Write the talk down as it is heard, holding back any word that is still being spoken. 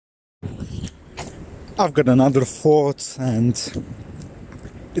I've got another thought, and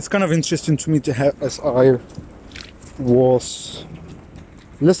it's kind of interesting to me to have, as I was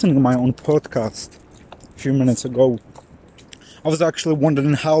listening to my own podcast a few minutes ago. I was actually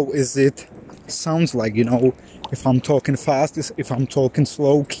wondering how is it sounds like, if I'm talking fast, if I'm talking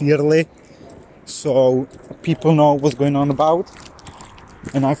slow, clearly, so people know what's going on about.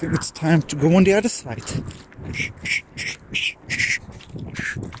 And I think it's time to go on the other side.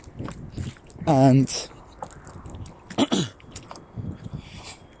 And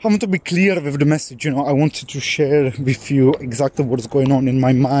I want to be clear with the message, I wanted to share with you exactly what's going on in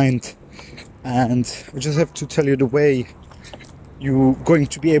my mind. And I just have to tell you the way you're going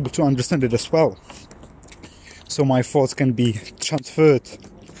to be able to understand it as well. So my thoughts can be transferred.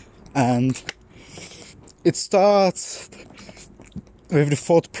 And it starts with the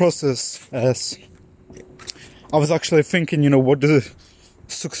thought process as I was actually thinking, what do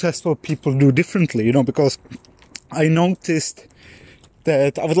successful people do differently, because I noticed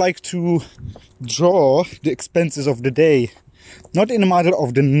that I would like to draw the expenses of the day, not in the matter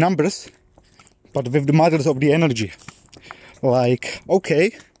of the numbers, but with the matters of the energy. Like,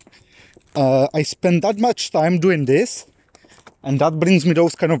 okay, I spend that much time doing this, and that brings me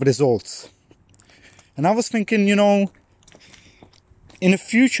those kind of results. And I was thinking, in the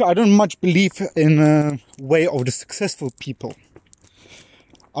future, I don't much believe in a way of the successful people.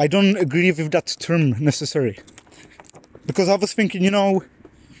 I don't agree with that term necessarily. Because I was thinking,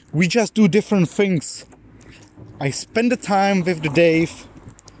 we just do different things. I spend the time with the Dave,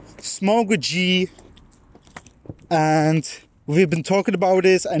 smoke a G, and we've been talking about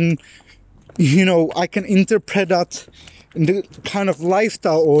this, and, I can interpret that in the kind of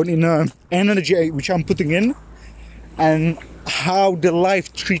lifestyle or in the energy which I'm putting in, and how the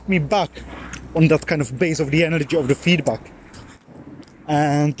life treat me back on that kind of base of the energy of the feedback.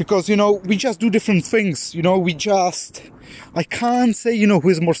 And because, we just do different things, I can't say, who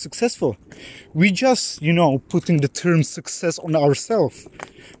is more successful. We just, putting the term success on ourselves.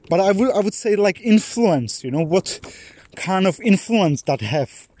 But I would say like influence, what kind of influence that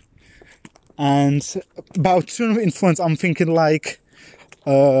have. And about term of influence, I'm thinking like,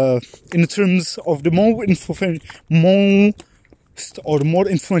 in terms of the more influential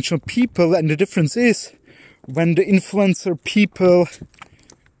people, and the difference is when the influencer people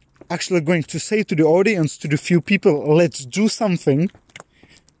actually going to say to the audience, to the few people, let's do something,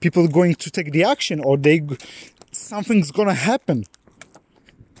 people going to take the action, or something's gonna happen.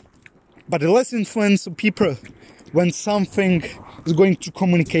 But the less influential people, when something is going to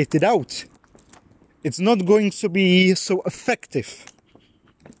communicate it out, it's not going to be so effective.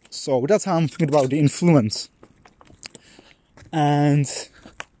 So that's how I'm thinking about the influence. And,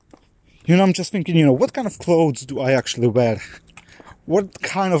 I'm just thinking, what kind of clothes do I actually wear? What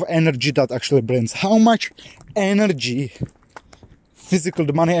kind of energy that actually brings? How much energy, physical,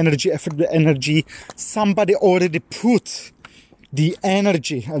 the money energy, effort, the energy, somebody already put the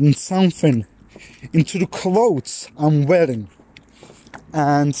energy and something into the clothes I'm wearing.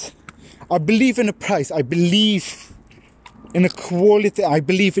 And I believe in the price. I believe in the quality. I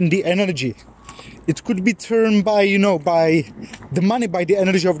believe in the energy. It could be turned by, by the money, by the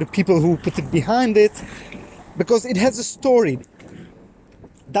energy of the people who put it behind it, because it has a story.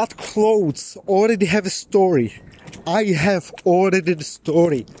 That clothes already have a story. I have already the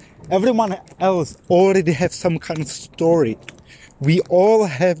story. Everyone else already have some kind of story. We all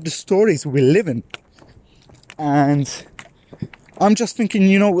have the stories we live in. And I'm just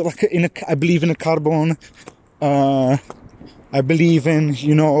thinking, like I believe in a carbon. I believe in,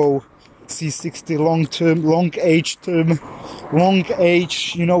 C60 long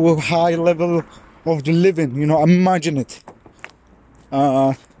age, high level of the living, imagine it.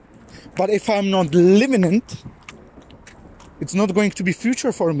 But if I'm not living it, it's not going to be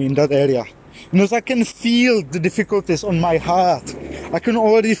future for me in that area. Because I can feel the difficulties on my heart. I can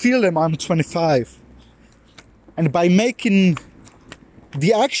already feel them. I'm 25. And by making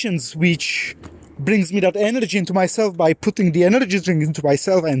the actions which brings me that energy into myself, by putting the energy drink into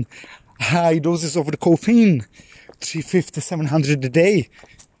myself and high doses of the caffeine, 350, 700 a day,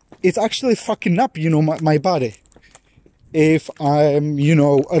 it's actually fucking up, my body. If I'm,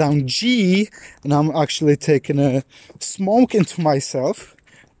 around G and I'm actually taking a smoke into myself,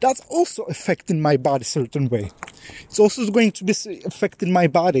 that's also affecting my body a certain way. It's also going to be affecting my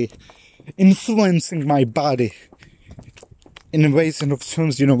body, influencing my body in ways and of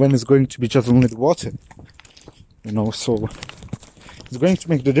terms, when it's going to be just only the water. So it's going to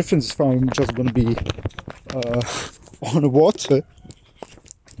make the difference if I'm just going to be on the water.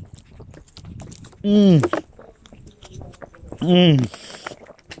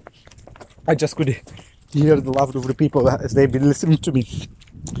 I just could hear the laughter of the people as they be listening to me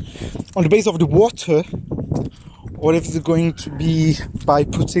on the base of the water, or if it's going to be by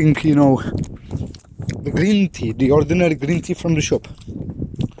putting, the green tea, the ordinary green tea from the shop,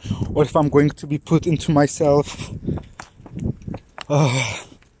 or if I'm going to be put into myself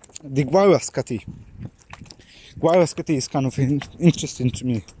the guayuasca tea. Guayuasca tea is kind of interesting to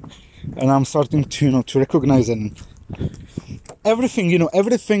me, and I'm starting to to recognize it.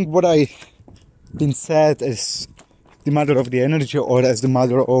 Everything what I been said as the matter of the energy, or as the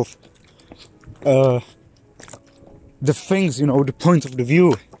matter of the things, the point of the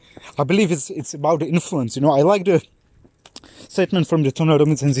view. I believe it's about the influence. I like the statement from the Tony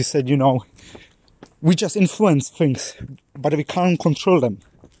Robbins, and he said, we just influence things, but we can't control them.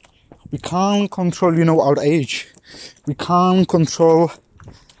 We can't control, our age. We can't control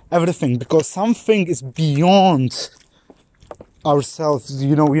everything, because something is beyond ourselves.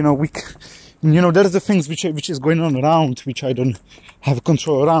 There's the things which is going on around, which I don't have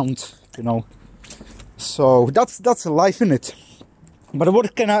control around. So that's a life in it. But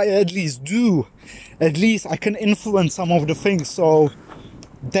what can I at least do? At least I can influence some of the things, so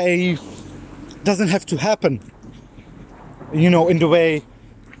they doesn't have to happen. In the way.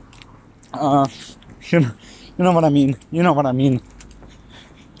 You know what I mean.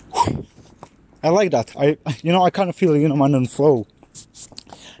 I like that. I kind of feel, I'm on flow.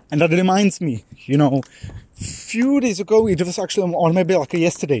 And that reminds me, few days ago, it was actually, or maybe like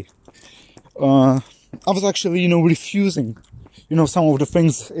yesterday, I was actually, refusing, some of the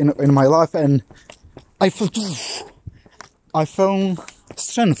things in my life, and I felt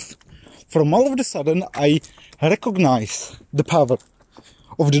strength. From all of a sudden, I recognize the power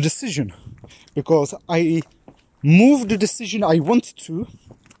of the decision, because I moved the decision I wanted to,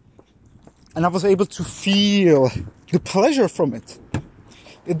 and I was able to feel the pleasure from it.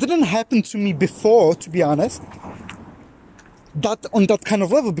 It didn't happen to me before, to be honest, that on that kind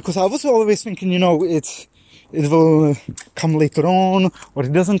of level, because I was always thinking, it will come later on, or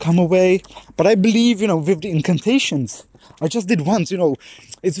it doesn't come away. But I believe, with the incantations, I just did once,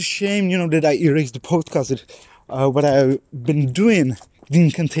 it's a shame, that I erased the podcast, what I've been doing, the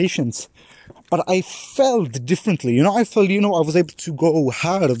incantations. But I felt differently, I felt, I was able to go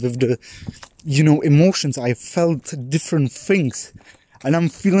hard with the, emotions. I felt different things, and I'm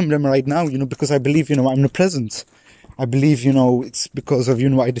feeling them right now, because I believe, I'm the present. I believe, it's because of,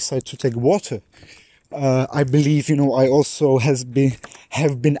 I decided to take water. I believe, I also have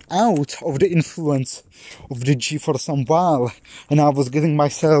been out of the influence of the G for some while, and I was getting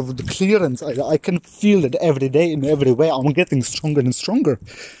myself the clearance. I can feel it every day in every way. I'm getting stronger and stronger.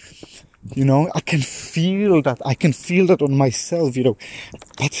 I can feel that. I can feel that on myself,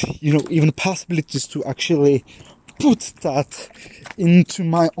 but, even possibilities to actually put that into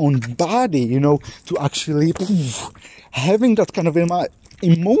my own body, to actually having that kind of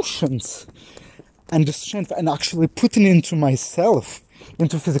emotions and the strength, and actually putting into myself,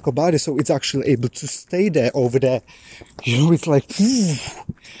 into physical body, so it's actually able to stay there, over there. It's like,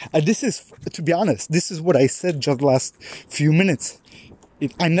 and this is, to be honest, this is what I said just last few minutes.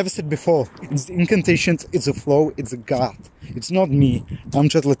 I never said before. It's the incantations, it's a flow, it's a God. It's not me. I'm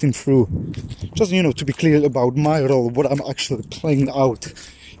just letting through. Just, to be clear about my role, what I'm actually playing out,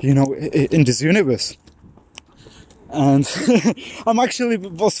 in this universe. And I'm actually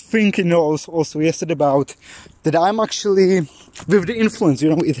was thinking also yesterday about that I'm actually, with the influence,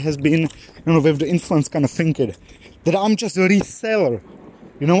 it has been, with the influence kind of thinking, that I'm just a reseller.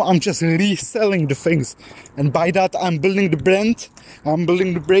 I'm just reselling the things. And by that, I'm building the brand, I'm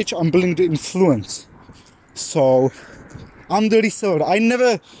building the bridge, I'm building the influence. So, I'm the reseller.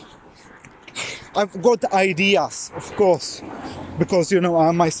 I've got the ideas, of course, because,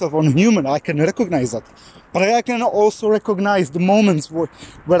 I myself, I'm human, I can recognize that. But I can also recognize the moments where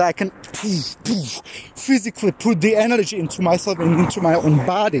I can physically put the energy into myself and into my own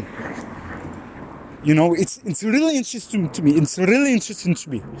body. It's really interesting to me. It's really interesting to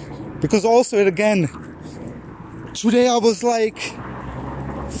me. Because also, again, today I was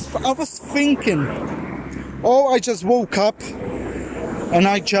thinking, I just woke up and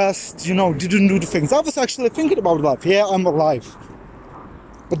I just, didn't do the things. I was actually thinking about life. Yeah, I'm alive.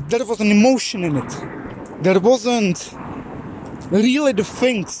 But there was an emotion in it. There wasn't really the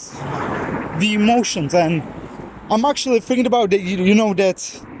things, the emotions. And I'm actually thinking about that,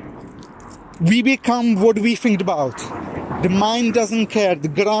 that we become what we think about. The mind doesn't care. The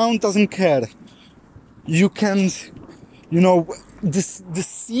ground doesn't care. You can, the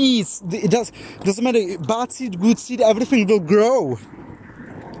seeds, it doesn't matter. Bad seed, good seed, everything will grow.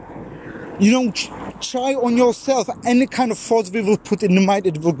 try on yourself. Any kind of thoughts we will put in the mind,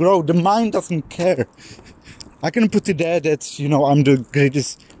 it will grow. The mind doesn't care. I can put it there that, you know, I'm the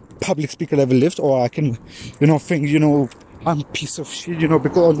greatest public speaker ever lived, or I can, you know, think, you know, I'm a piece of shit, you know,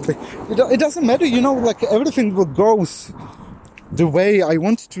 because it doesn't matter, you know, like everything will goes the way I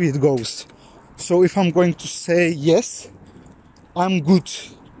want it to it goes. So if I'm going to say yes, I'm good,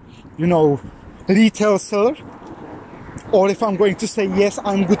 you know, retail seller, or if I'm going to say yes,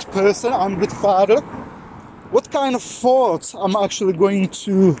 I'm good person, I'm good father, what kind of thoughts I'm actually going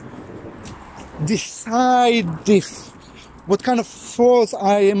to decide this? What kind of thoughts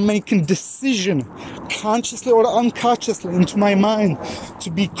I am making decision consciously or unconsciously into my mind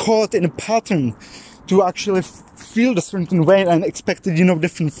to be caught in a pattern, to actually feel the certain way and expected, you know,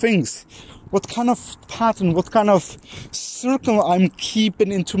 different things. What kind of pattern, what kind of circle I'm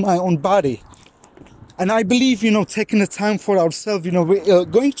keeping into my own body. And I believe, you know, taking the time for ourselves, you know, we're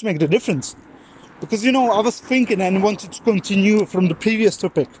going to make the difference. Because, you know, I was thinking and wanted to continue from the previous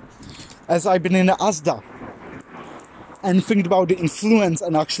topic, as I've been in the Asda and thinking about the influence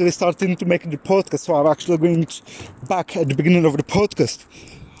and actually starting to make the podcast. So I'm actually going back at the beginning of the podcast.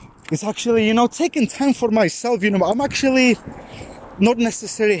 It's actually, you know, taking time for myself. You know, I'm actually not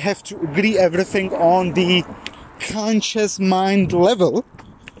necessarily have to agree everything on the conscious mind level.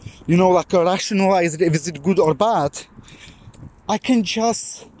 You know, like rationalize it, if it's good or bad. I can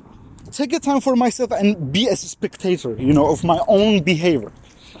just take the time for myself and be as a spectator, you know, of my own behavior.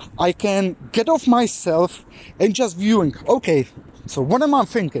 I can get off myself and just viewing, okay, so what am I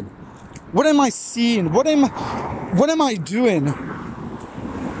thinking? What am I seeing? What am I doing?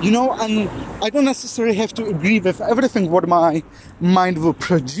 You know, and I don't necessarily have to agree with everything what my mind will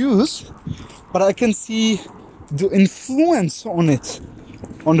produce, but I can see the influence on it,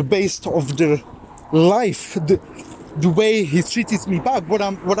 on the base of the life, the way he treats me back, what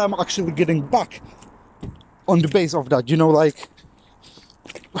I'm actually getting back on the base of that, you know, like,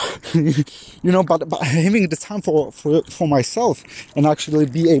 you know, but having the time for myself and actually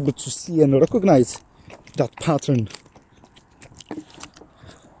be able to see and recognize that pattern.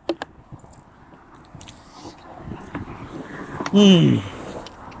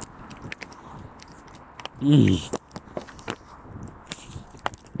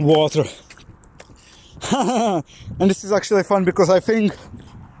 Water. And this is actually fun because I think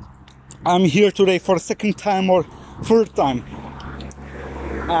I'm here today for a second time or third time.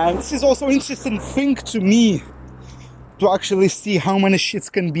 And this is also interesting thing to me, to actually see how many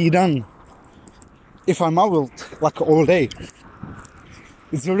shits can be done if I'm out like all day.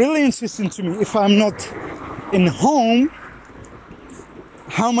 It's really interesting to me, if I'm not in home,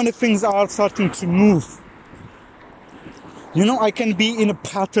 how many things are starting to move. You know, I can be in a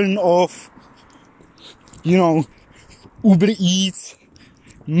pattern of, you know, Uber Eats,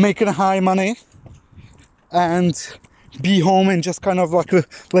 making high money, and be home and just kind of like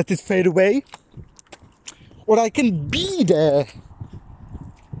let it fade away. Or I can be there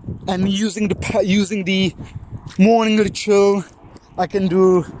and using the morning ritual. I can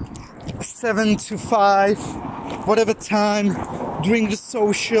do 7 to 5, whatever time, doing the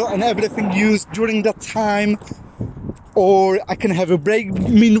social and everything used during that time. Or I can have a break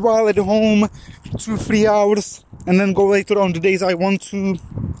meanwhile at home, 2-3 hours, and then go later on the days I want to,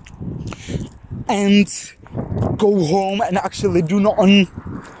 and go home and actually do nothing.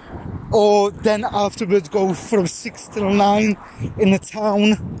 Or then afterwards go from 6 till 9 in the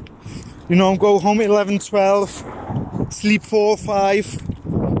town, you know, go home 11, 12, sleep 4 or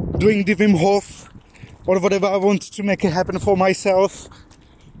 5, doing the Wim Hof or whatever I want to make it happen for myself.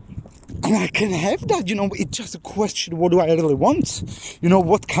 And I can have that, you know, it's just a question, what do I really want? You know,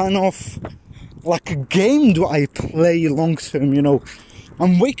 what kind of, like, a game do I play long term, you know?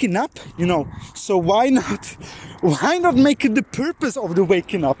 I'm waking up, you know, so why not make it the purpose of the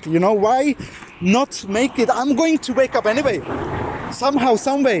waking up, you know? Why not make it, I'm going to wake up anyway, somehow,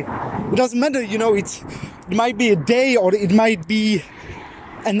 some way. It doesn't matter, you know, it might be a day, or it might be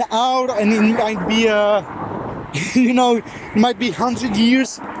an hour, and it might be you know, it might be 100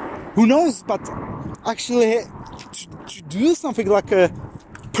 years. Who knows? But actually, to do something like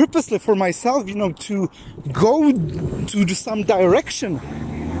purposely for myself, you know, to go to some direction,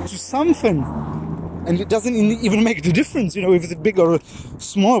 to something, and it doesn't even make the difference, you know, if it's big or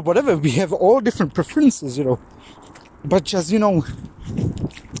small, whatever. We have all different preferences, you know. But just, you know,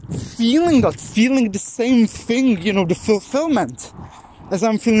 feeling the same thing, you know, the fulfillment as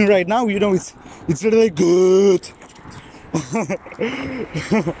I'm feeling right now, you know, it's really good.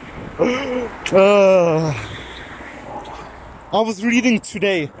 I was reading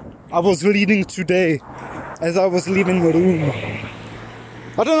today as I was leaving the room.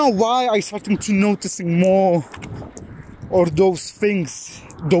 I don't know why I started to noticing more or those things,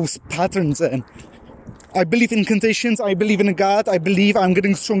 those patterns. And I believe in incantations, I believe in God, I believe I'm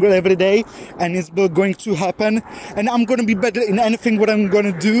getting stronger every day and it's going to happen and I'm going to be better in anything what I'm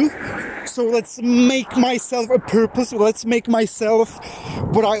going to do. So let's make myself a purpose, let's make myself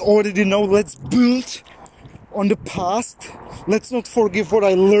what I already know, let's build on the past, let's not forgive what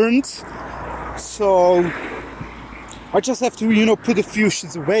I learned. So I just have to, you know, put a few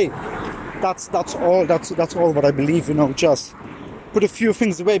shits away. That's all what I believe, you know, just put a few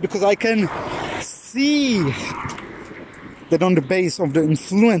things away, because I can see that on the base of the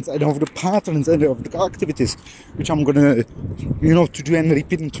influence and of the patterns and of the activities which I'm gonna, you know, to do and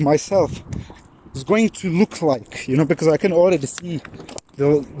repeating to myself, is going to look like, you know, because I can already see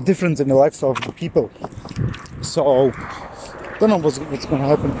the difference in the lifestyle of the people. So don't know what's gonna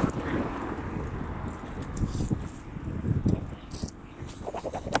happen.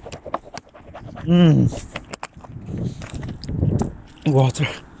 Water.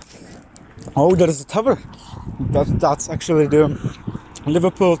 Oh, there is a tower. That's actually the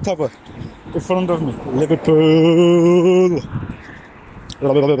Liverpool Tower in front of me. Liverpool.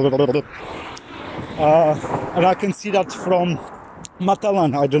 And I can see that from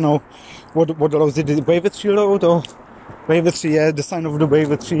Matalan. I don't know what was it, Wavertree Road or Wavertree? Yeah, the sign of the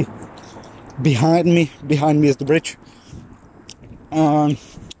Wavertree. Behind me is the bridge. And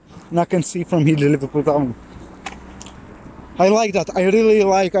I can see from here the Liverpool Tower. I like that. I really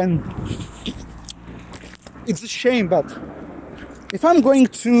like, and it's a shame, but if I'm going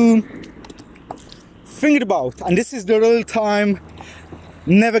to think about, and this is the real time,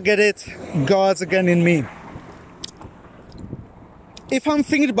 never get it, God's again in me. If I'm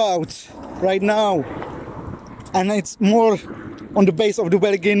thinking about right now, and it's more on the base of the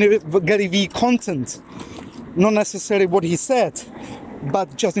Gary Vee content, not necessarily what he said,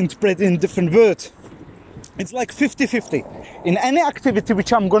 but just interpreted in different words. It's like 50-50. In any activity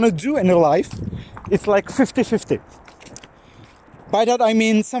which I'm gonna do in life, it's like 50-50. By that I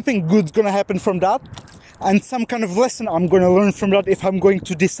mean something good's gonna happen from that, and some kind of lesson I'm gonna learn from that if I'm going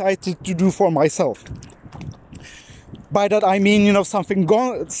to decide to do for myself. By that I mean, you know, something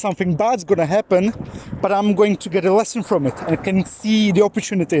bad's gonna happen, but I'm going to get a lesson from it and I can see the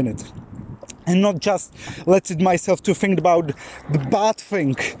opportunity in it. And not just let it myself to think about the bad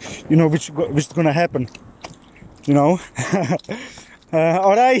thing, you know, which is gonna happen. You know?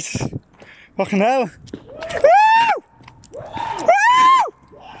 Alright. Fucking hell. Woo! Woo!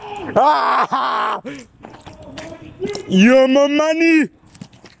 Ah! You're my money!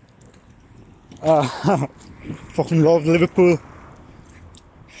 Fucking love Liverpool.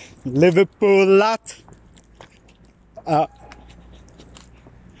 Liverpool lot.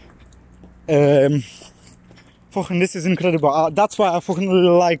 Fucking, this is incredible. That's why I fucking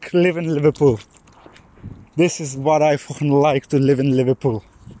like living in Liverpool. This is what I fucking like to live in Liverpool.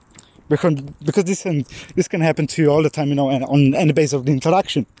 Because this can happen to you all the time, you know, and on any base of the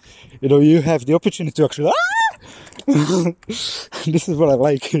interaction. You know, you have the opportunity to actually, this is what I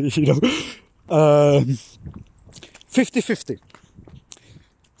like, you know. 50-50.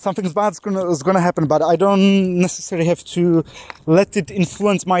 Something bad is gonna happen, but I don't necessarily have to let it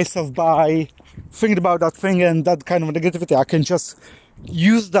influence myself by thinking about that thing and that kind of negativity. I can just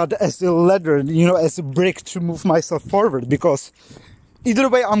use that as a ladder, you know, as a brick to move myself forward, because either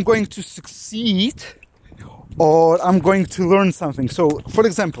way I'm going to succeed or I'm going to learn something. So, for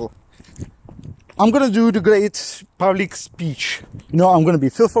example, I'm gonna do the great public speech. You know, I'm gonna be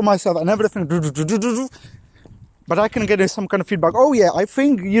feel for myself and everything. But I can get some kind of feedback. Oh yeah, I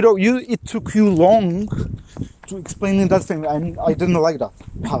think, you know, it took you long to explain that thing, and I didn't like that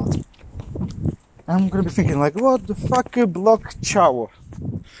part. I'm gonna be thinking like, what the fuck, a block chow,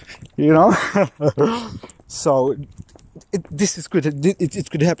 you know? So this is good. It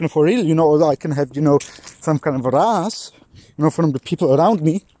could happen for real, you know. Or I can have, you know, some kind of ras, you know, from the people around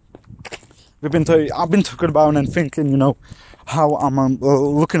me. I've been talking about and thinking, you know, how I'm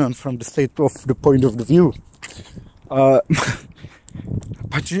looking on from the state of the point of the view. But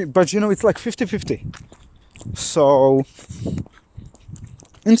you know, it's like 50-50. So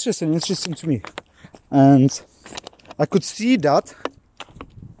interesting to me, and I could see that.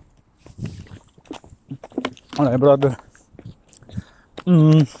 All right, brother.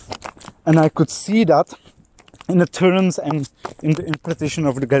 And I could see that in the terms and in the interpretation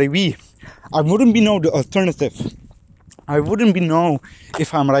of the Gary Vee. I wouldn't be know the alternative. I wouldn't be know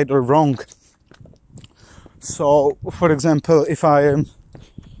if I'm right or wrong. So, for example, if I am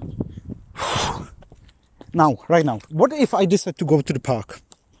right now, what if I decide to go to the park?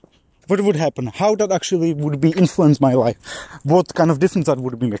 what would happen, how that actually would be influence my life, what kind of difference that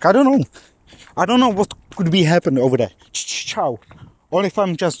would be make. I don't know what could be happen over there. Ciao. Or if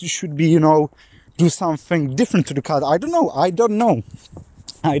I'm just should be, do something different to the card. I don't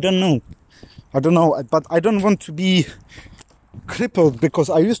know. But I don't want to be crippled, because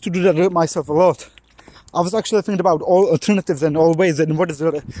I used to do that myself a lot. I was actually thinking about all alternatives and all ways and what is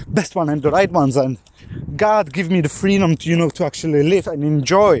the best one and the right ones, and God give me the freedom to, to actually live and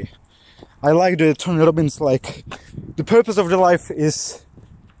enjoy. I like the Tony Robbins, like, the purpose of the life is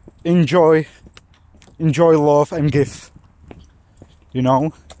enjoy, love and give.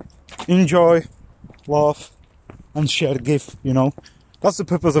 Enjoy, love and share, give, That's the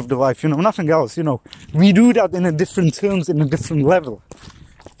purpose of the life, nothing else, We do that in a different terms, in a different level.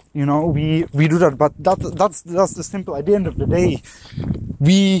 We do that, but that's the simple. At the end of the day,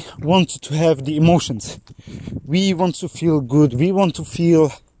 we want to have the emotions. We want to feel good. We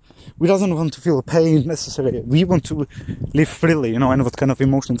doesn't want to feel pain necessarily. We want to live freely, and what kind of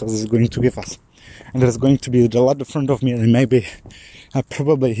emotions that is going to give us. And there's going to be the lad in front of me, and maybe,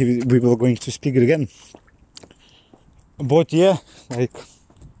 probably we will going to speak it again. But yeah,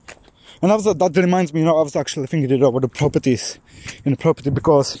 and also that reminds me, I was actually thinking about the properties in the property,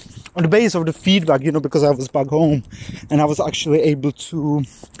 because on the base of the feedback, because I was back home and I was actually able to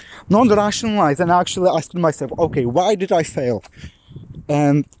not rationalize and actually ask myself, okay, why did I fail?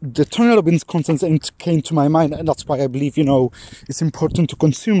 And the Tony Robbins content came to my mind, and that's why I believe, it's important to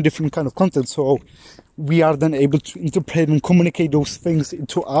consume different kind of content, so we are then able to interpret and communicate those things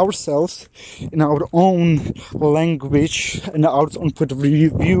into ourselves in our own language and our own point of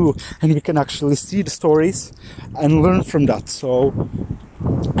view, and we can actually see the stories and learn from that. So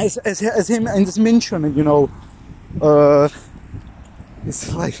as him and his mention,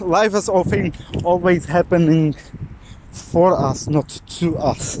 it's like life is often always happening for us, not to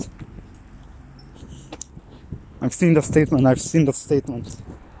us. I've seen that statement.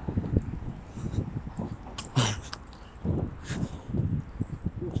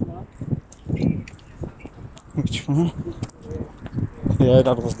 Which one? Yeah,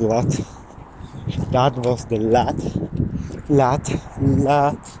 that was the lad. La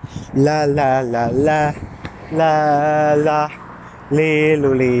la la la la la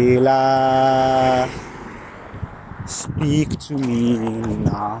le la. Speak to me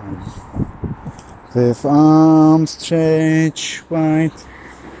now, with arms stretched wide.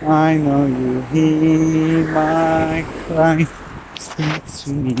 I know you hear my cry. Speak to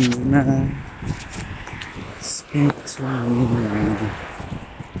me now. Speak to me now.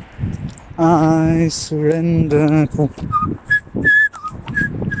 I surrender.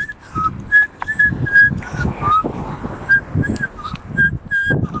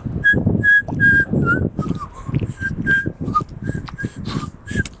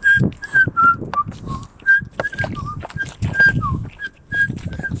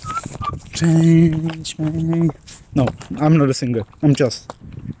 Change me. No, I'm not a singer. I'm just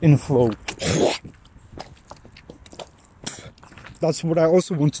in flow. That's what I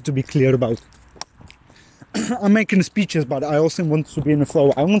also wanted to be clear about. I'm making speeches, but I also want to be in the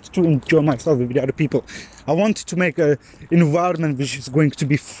flow. I want to enjoy myself with the other people. I want to make an environment which is going to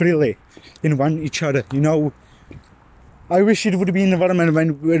be freely in one each other. I wish it would be an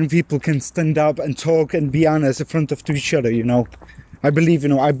environment when people can stand up and talk and be honest in front of each other. I believe in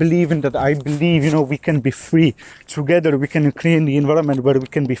that. I believe, we can be free together. We can create the environment where we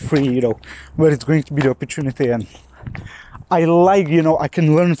can be free, where it's going to be the opportunity. And I like, I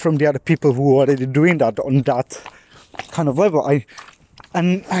can learn from the other people who are already doing that on that kind of level. I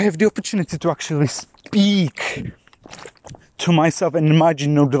have the opportunity to actually speak to myself and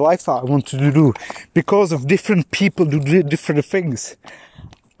imagine, the lifestyle I want to do, because of different people do different things.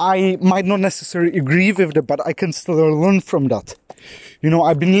 I might not necessarily agree with them, but I can still learn from that.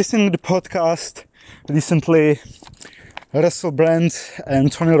 I've been listening to the podcast recently, Russell Brand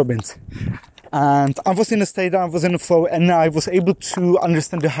and Tony Robbins. And I was in a state, I was in a flow, and I was able to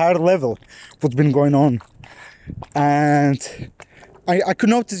understand the higher level what's been going on. And I could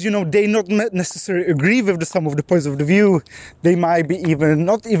notice, they not necessarily agree with some of the points of the view. They might be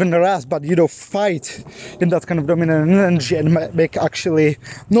not even harass, but, fight in that kind of dominant energy and make actually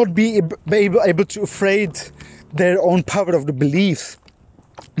not be able to afraid their own power of the beliefs.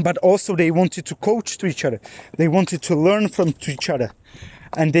 But also they wanted to coach to each other. They wanted to learn from each other.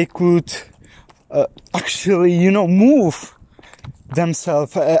 And they could actually, move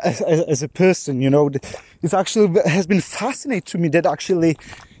themselves as a person, It actually has been fascinating to me that actually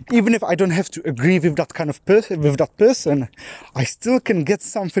even if I don't have to agree with that kind of person, I still can get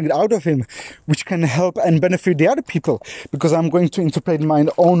something out of him which can help and benefit the other people, because I'm going to interpret my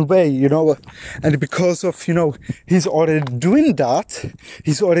own way, you know. And because of, you know, he's already doing that,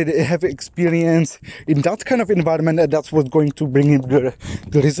 he's already have experience in that kind of environment, and that's what's going to bring him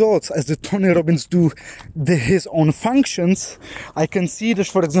the results. As the Tony Robbins do his own functions, I can see that,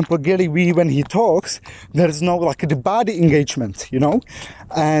 for example, Gary Vee, when he talks, there is no like the body engagement, you know,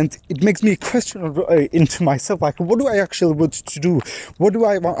 and it makes me question into myself, like, what do I actually want to do? What do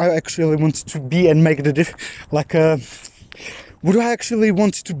I actually want to be and make the what do I actually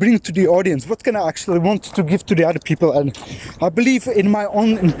want to bring to the audience? What can I actually want to give to the other people? And I believe in my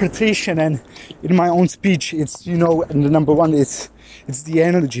own interpretation and in my own speech, it's, you know, and the number one is, it's the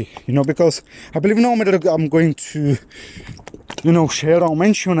energy, you know, because I believe no matter I'm going to, you know, share or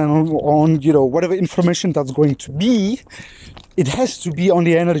mention and on, you know, whatever information that's going to be, it has to be on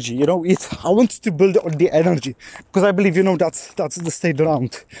the energy, you know. I want to build on the energy, because I believe, you know, that's the state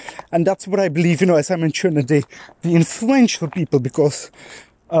around. And that's what I believe, you know, as I mentioned, the influential people, because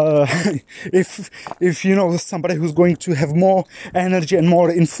if you know, somebody who's going to have more energy and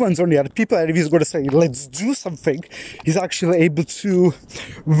more influence on the other people, and if he's going to say, let's do something, he's actually able to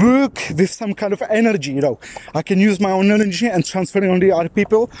work with some kind of energy, you know. I can use my own energy and transfer it on the other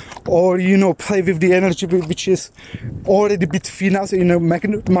people, or, you know, play with the energy which is already between us, you know,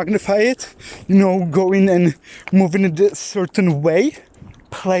 magnify it, you know, go in and move in a certain way,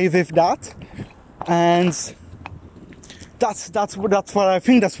 play with that. And that's what I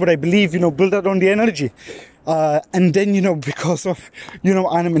think, that's what I believe, you know, build that on the energy. And then, you know, because of, you know,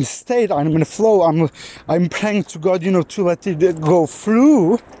 I'm in a state, I'm in a flow, I'm praying to God, you know, to let it go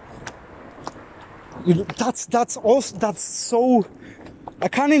through. You know, that's also, that's so, I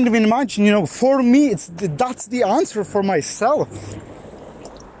can't even imagine, you know, for me, that's the answer for myself.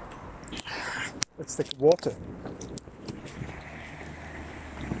 Let's take water.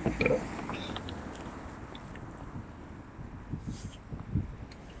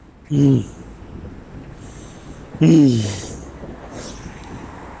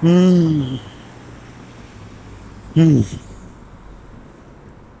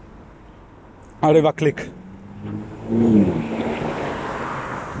 Arriva click.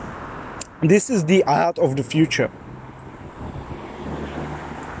 This is the art of the future.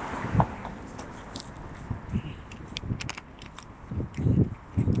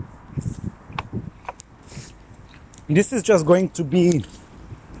 This is just going to be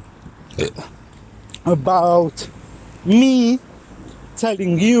about me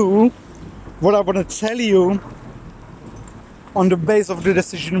telling you what I want to tell you on the base of the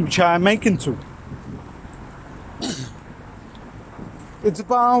decision which I am making to. It's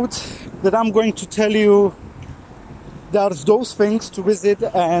about that I'm going to tell you there's those things to visit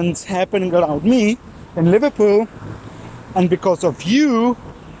and happening around me in Liverpool, and because of you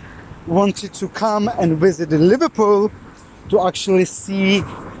wanted to come and visit in Liverpool to actually see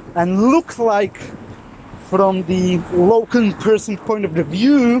and look like, from the local person point of the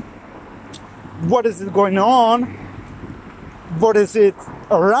view, what is it going on, what is it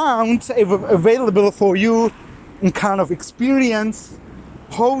around available for you in kind of experience,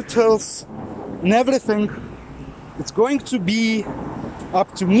 hotels and everything. It's going to be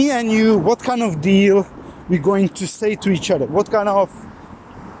up to me and you what kind of deal we're going to say to each other, what kind of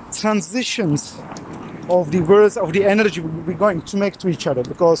transitions of the words, of the energy we're going to make to each other,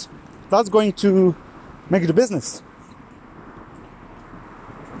 because that's going to make the business.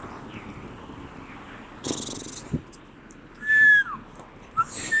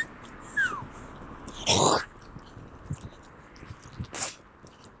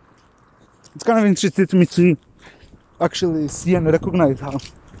 It's kind of interesting to me to actually see and recognize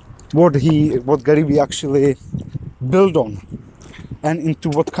what Gary Vee actually build on, and into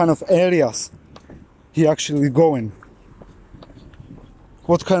what kind of areas he actually go in.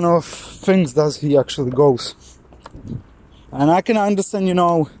 What kind of things does he actually goes? And I can understand, you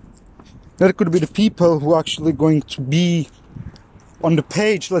know, there could be the people who are actually going to be on the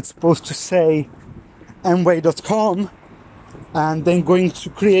page, let's suppose to say, Amway.com, and then going to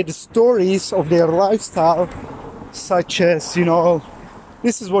create the stories of their lifestyle, such as, you know,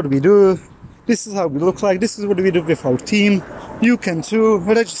 this is what we do, this is how we look like, this is what we do with our team, you can too,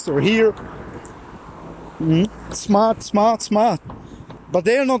 register here. Smart. But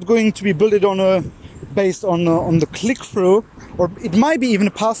they are not going to be built based on the click-through, or it might be even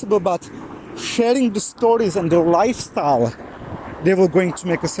possible, but sharing the stories and the lifestyle, they were going to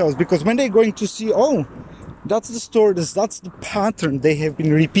make a sales. Because when they're going to see, oh, That's the stories, that's the pattern they have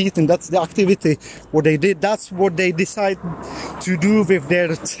been repeating, that's the activity, what they did, that's what they decide to do with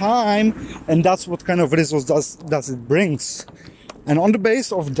their time, and that's what kind of results does it brings. And on the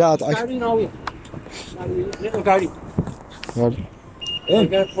base of that, Little Gary. What? I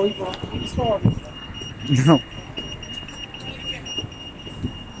get a point No.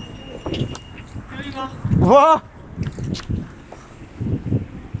 What?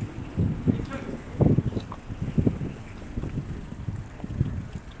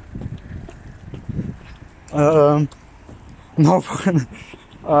 No,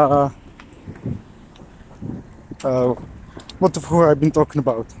 what the fuck have I been talking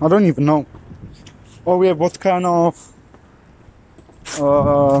about? I don't even know. Oh yeah, what kind of?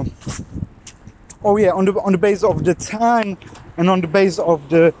 Oh yeah, on the base of the time and on the base of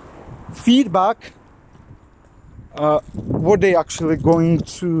the feedback, what they actually going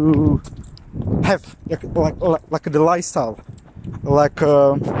to have, like the lifestyle, like.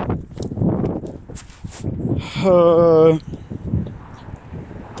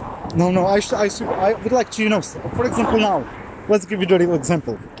 No, I would like to, for example now, let's give you the real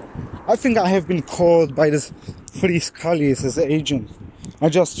example. I think I have been called by this Free Scullies as an agent. I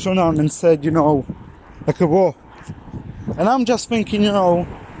just turned on and said, like a whoa. And I'm just thinking, I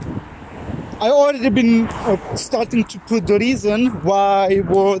already been starting to put the reason why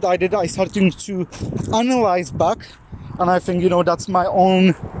what I did, I starting to analyze back. And I think, that's my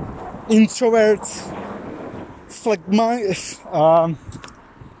own introvert,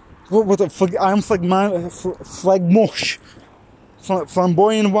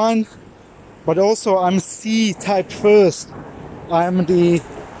 flamboyant one, but also I'm C-type first. I'm the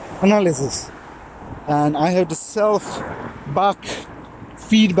analysis, and I have the self-back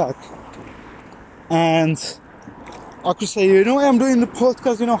feedback, and I could say, I'm doing the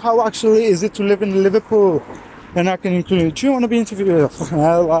podcast, how actually is it to live in Liverpool, and I can include, do you want to be interviewed?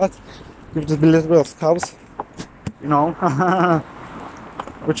 Lad, give it a little bit of scouts,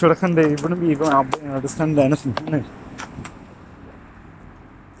 which I reckon they wouldn't be even understand anything, innit?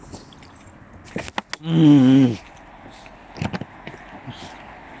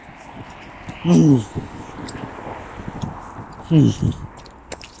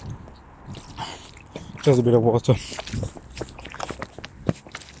 Just a bit of water.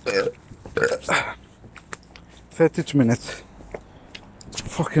 32 minutes.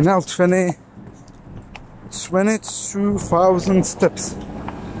 Fucking hell, 22,000 steps.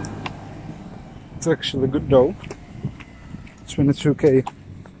 It's actually good though. 22k.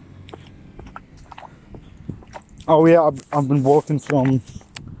 Oh yeah, I've been walking from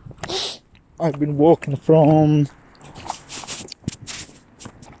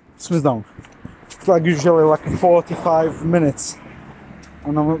Smithdown. It's like usually like 45 minutes,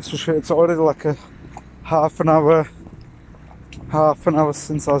 and I'm not so sure, it's already like a half an hour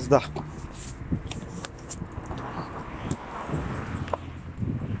since I was there.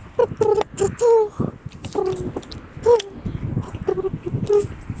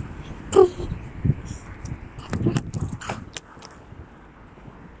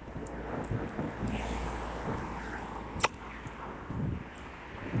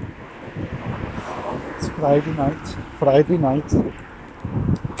 It's Friday night.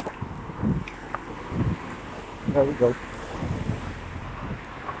 There we go.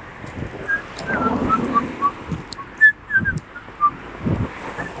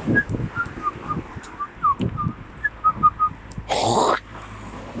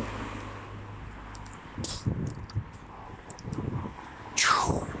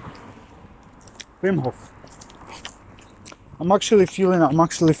 Wim Hof. I'm actually feeling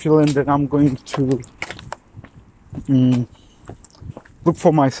that I'm going to look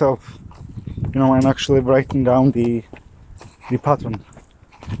for myself, and actually writing down the pattern.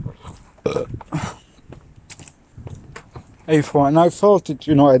 A4, and I felt it,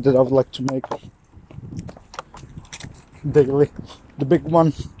 I would like to make daily, the big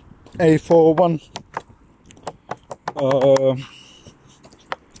one, A4 one,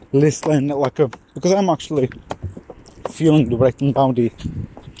 list, and because I'm actually feeling the writing down the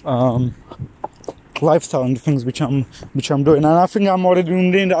lifestyle and the things which I'm doing, and I think I'm already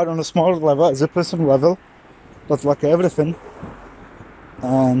doing that on a smaller level, as a personal level. That's like everything,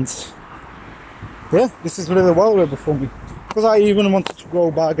 and yeah, this is really valuable for me, because I even wanted to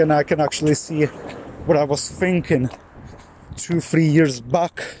go back and I can actually see what I was thinking 2-3 years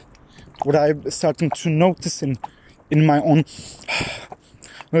back, what I'm starting to notice in my own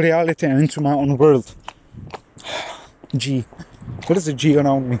reality and into my own world. G, what is the G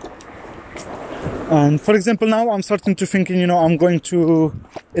around me? And for example, now I'm starting to thinking, I'm going to,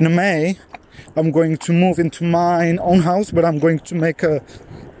 in May, I'm going to move into my own house, but I'm going to make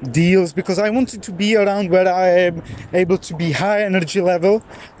deals because I wanted to be around where I am able to be high energy level.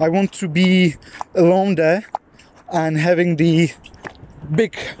 I want to be alone there and having the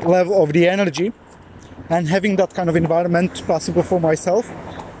big level of the energy and having that kind of environment possible for myself.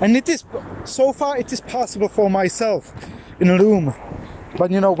 And it is, so far it is possible for myself in a room.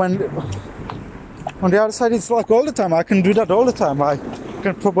 But you know, when on the other side, it's like all the time. I can do that all the time. I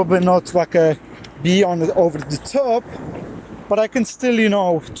can probably not like be on over the top, but I can still, you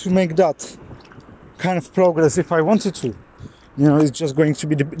know, to make that kind of progress if I wanted to. You know, it's just going to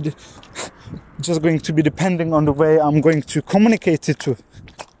be depending on the way I'm going to communicate it to.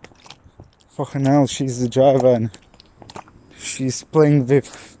 Fucking hell, she's the driver and she's playing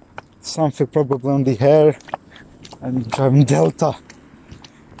with something probably on the hair and driving Delta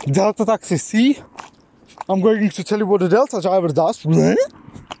taxi. See, I'm going to tell you what the Delta driver does.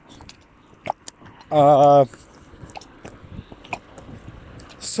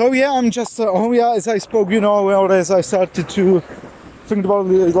 So yeah, I'm just as I spoke, you know, or as I started to think about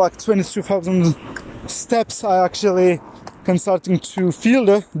like 22,000 steps, I actually can starting to feel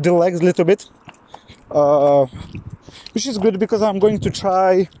the legs a little bit, which is good because I'm going to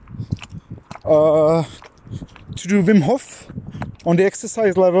try to do Wim Hof on the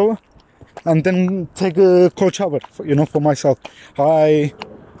exercise level and then take a cold shower, you know, for myself. I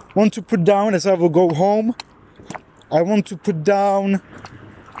want to put down, as I will go home, I want to put down,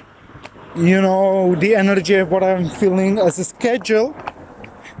 you know, the energy of what I'm feeling as a schedule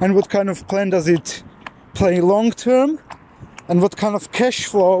and what kind of plan does it play long term and what kind of cash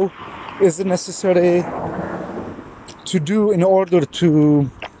flow is necessary to do in order to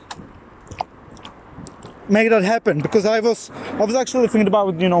make that happen. Because I was actually thinking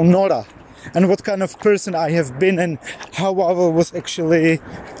about, you know, Nora and what kind of person I have been and how I was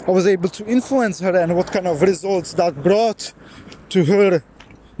able to influence her and what kind of results that brought to her,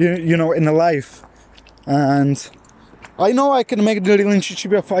 you know, in a life. And I know I can make the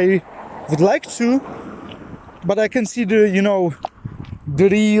relationship if I would like to, but I can see the, you know, the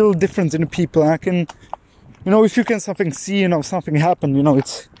real difference in the people. And I can, you know, if you can see, you know, something happen, you know,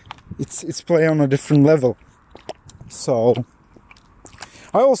 it's play on a different level. So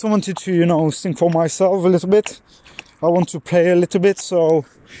I also wanted to, you know, sing for myself a little bit. I want to play a little bit, so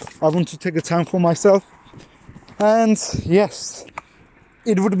I want to take the time for myself. And yes,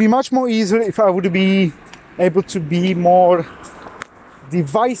 it would be much more easier if I would be able to be more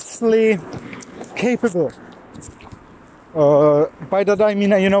devicely capable. By that I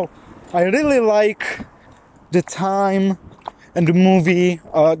mean, you know, I really like The Time and the movie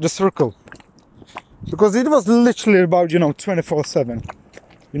The Circle, because it was literally about, you know, 24/7,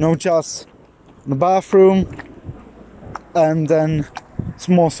 you know, just in the bathroom and then it's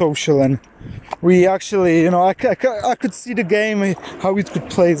more social. And we actually, you know, I could see the game, how it could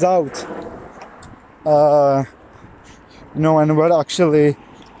play out, you know, and what actually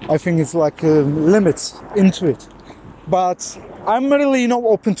I think it's like limits into it. But I'm really, you know,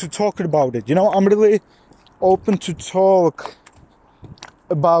 open to talking about it, you know, I'm really open to talk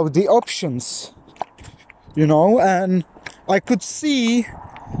about the options, you know. And I could see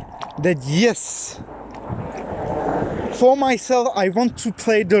that, yes, for myself, I want to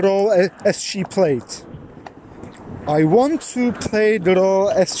play the role as she played. I want to play the role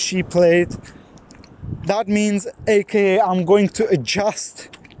as she played. That means, aka, I'm going to adjust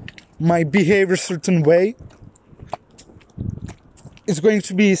my behavior a certain way. It's going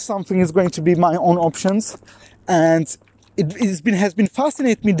to be something, it's going to be my own options. And it has been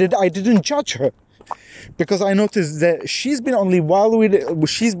fascinating me that I didn't judge her, because I noticed that she's been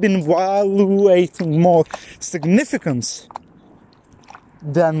evaluating more significance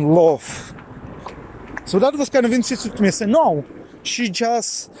than love. So that was kind of interesting to me. I said, no, she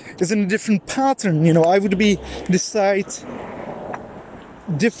just is in a different pattern. You know, I would decide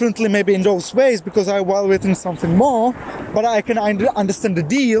differently maybe in those ways because I evaluating something more, but I can understand the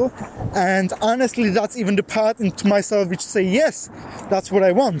deal. And honestly, that's even the part into myself which say, yes, that's what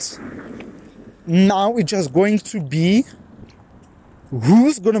I want. Now it's just going to be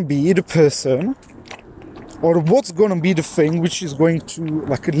who's going to be the person, or what's going to be the thing which is going to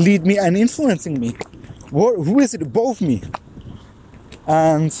like lead me and influencing me. Who is it above me?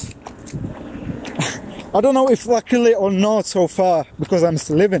 And I don't know if luckily or not so far, because I'm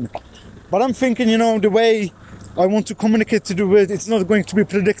still living, but I'm thinking, you know, the way I want to communicate to the world, it's not going to be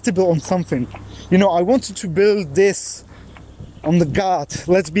predictable on something. You know, I wanted to build this on the God.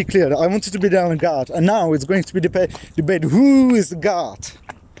 Let's be clear. I wanted to be there on God. And now it's going to be debate who is the God?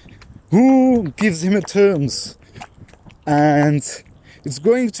 Who gives him a terms? And It's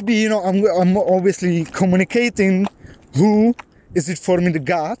going to be, you know, I'm obviously communicating who is it forming the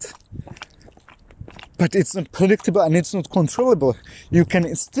God, but it's not predictable and it's not controllable. You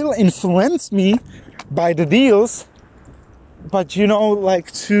can still influence me by the deals, but you know,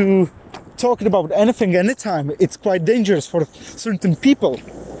 like to talking about anything, anytime, it's quite dangerous for certain people.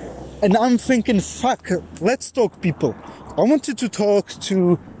 And I'm thinking, fuck, let's talk people. I wanted to talk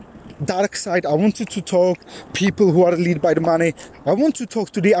to dark side. I wanted to talk people who are led by the money. I want to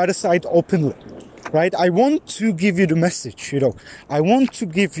talk to the other side openly, right? I want to give you the message, you know. I want to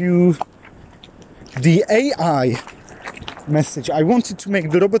give you the AI message. I wanted to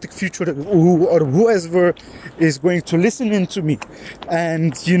make the robotic future or whoever is going to listen in to me.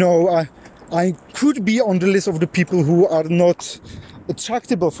 And, you know, I could be on the list of the people who are not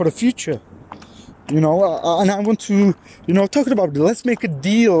attractable for the future. You know, and I want to, you know, talk about, let's make a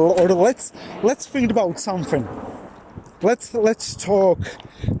deal, or let's think about something. Let's talk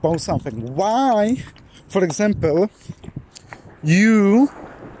about something. Why, for example, you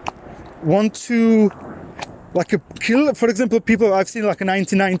want to like kill, for example, people I've seen like in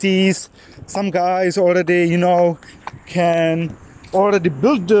 1990s, some guys already, you know, can already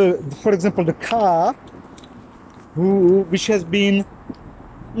build for example, the car which has been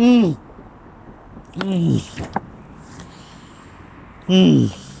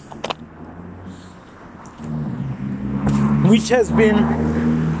which has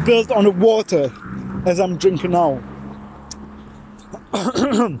been built on the water, as I'm drinking now.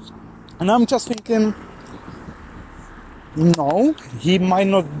 And I'm just thinking, no, he might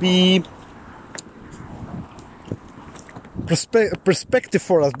not be perspective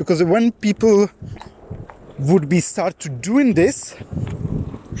for us, because when people would be start to doing this,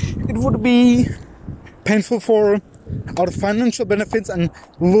 it would be painful for our financial benefits and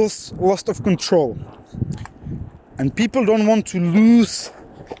loss of control. And people don't want to lose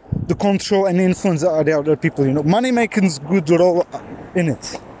the control and influence the other people. You know, money making's good role in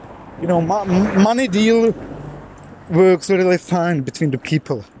it. You know, money deal works really fine between the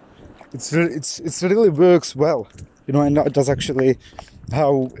people. It's really works well. You know, and that's actually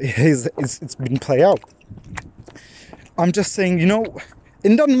how it's been played out. I'm just saying, you know,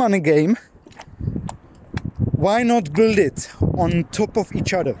 in that money game, why not build it on top of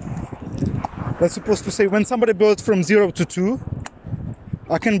each other? That's supposed to say, when somebody builds from 0 to 2,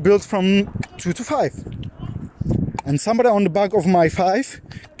 I can build from 2 to 5. And somebody on the back of my 5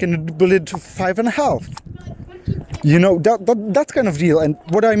 can build it to 5.5. You know, that kind of deal. And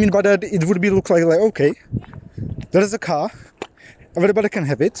what I mean by that, it would be look like okay, there is a car, everybody can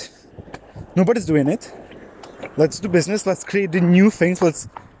have it, nobody's doing it. Let's do business, let's create the new things, let's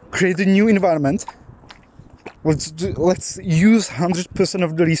create a new environment. Let's use 100%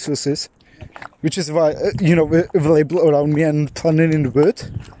 of the resources, which is why, you know, available around me and planet in the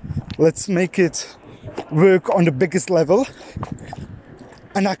world. Let's make it work on the biggest level,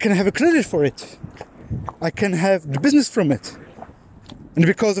 and I can have a credit for it. I can have the business from it. And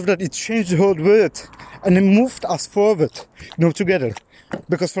because of that, it changed the whole world, and it moved us forward, you know, together.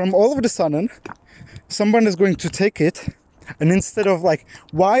 Because from all of a sudden, someone is going to take it, and instead of like,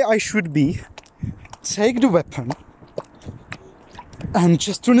 why I should be, take the weapon and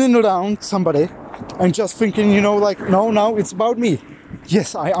just turn it around somebody and just thinking, you know, like, no, now it's about me.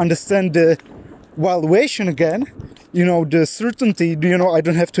 Yes, I understand the valuation again, you know, the certainty, you know, I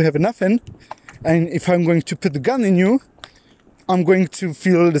don't have to have nothing. And if I'm going to put the gun in you, I'm going to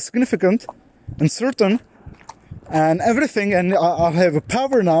feel significant and certain and everything, and I have a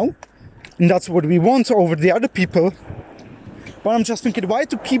power now, and that's what we want over the other people. But I'm just thinking, why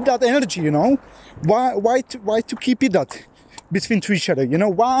to keep that energy, you know? Why to keep it that between to each other, you know?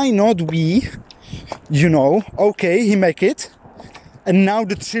 Why not we, you know, okay, he make it, and now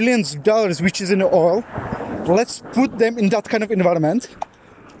the trillions of dollars which is in the oil, let's put them in that kind of environment,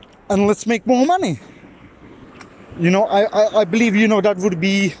 and let's make more money. You know, I believe, you know, that would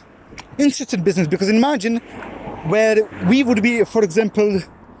be interesting business, because imagine where we would be, for example,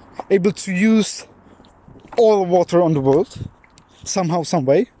 able to use all water on the world, somehow, some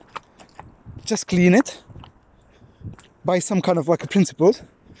way, just clean it by some kind of like a principle,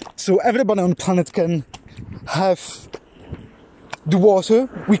 so everybody on the planet can have the water,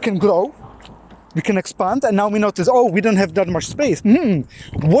 we can grow, we can expand. And now we notice, oh, we don't have that much space.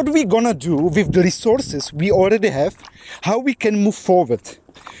 What are we gonna do with the resources we already have? How we can move forward?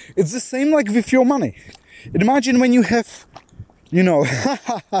 It's the same like with your money. Imagine when you have, you know,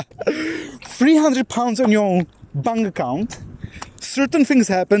 300 pounds on your bank account, certain things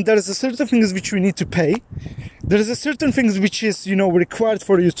happen, there is a certain things which we need to pay, There is a certain things which is, you know, required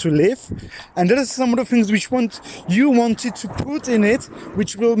for you to live, and there is some of the things which you wanted to put in it,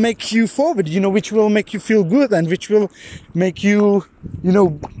 which will make you forward, you know, which will make you feel good, and which will make you, you know,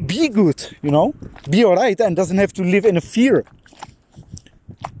 be good, you know, be alright, and doesn't have to live in a fear.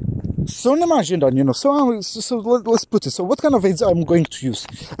 So imagine that, you know, so let's put it. So what kind of aids I'm going to use?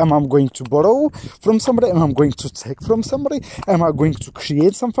 Am I going to borrow from somebody? Am I going to take from somebody? Am I going to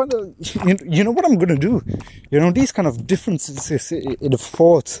create something? You know what I'm going to do? You know, these kind of differences in the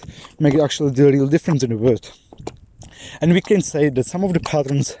thought make actually the real difference in the world. And we can say that some of the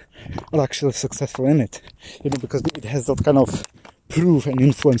patterns are actually successful in it, you know, because it has that kind of proof and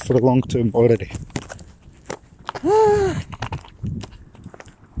influence for the long term already.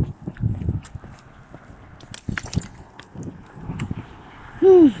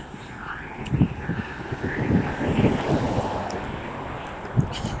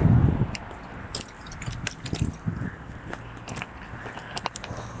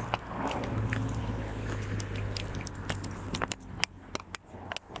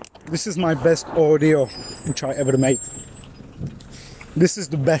 This is my best audio which I ever made. This is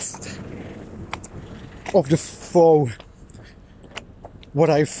the best of the flow what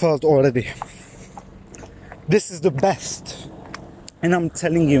I felt already. This is the best, and I'm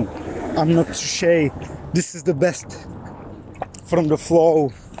telling you, I'm not shy. This is the best from the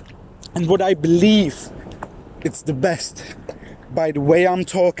flow, and what I believe it's the best by the way I'm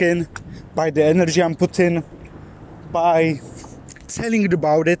talking, by the energy I'm putting, by telling it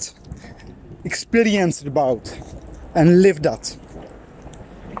about it, experience it about, and live that.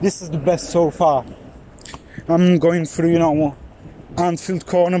 This is the best so far. I'm going through, you know, Anfield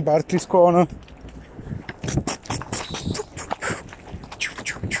Corner, Barclays Corner.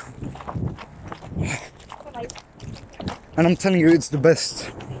 And I'm telling you, it's the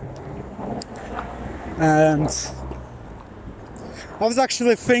best. And I was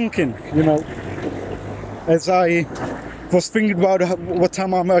actually thinking, you know, as I was thinking about what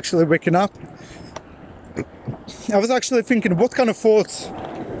time I'm actually waking up, I was actually thinking, what kind of thoughts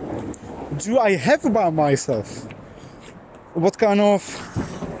do I have about myself? What kind of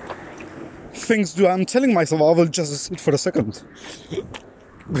things do I'm telling myself? I will just sit for a second.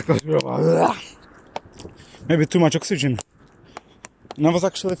 Because maybe too much oxygen. And I was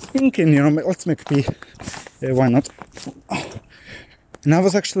actually thinking, you know, let's make pee. Yeah, why not? And I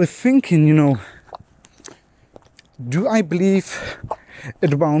was actually thinking, you know, do I believe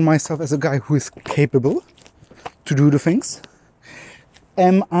about myself as a guy who is capable to do the things?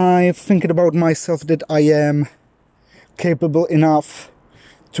 Am I thinking about myself that I am capable enough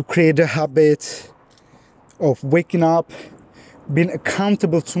to create a habit of waking up, being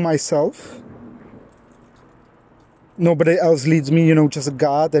accountable to myself? Nobody else leads me, you know, just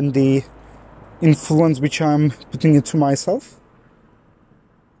God and the influence which I'm putting into myself.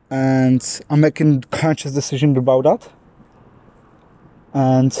 And I'm making conscious decisions about that.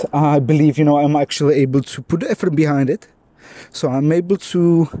 And I believe, you know, I'm actually able to put effort behind it. So I'm able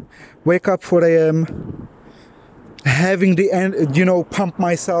to wake up 4 a.m., having the end, you know, pump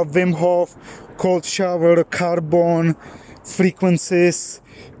myself, Wim Hof, cold shower, carbon, frequencies,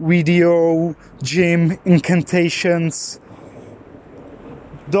 video, gym, incantations.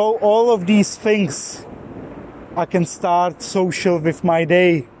 Though all of these things, I can start social with my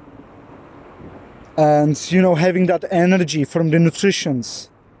day. And, you know, having that energy from the nutritions,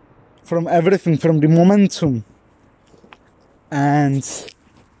 from everything, from the momentum. And,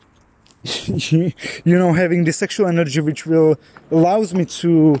 you know, having the sexual energy which will allows me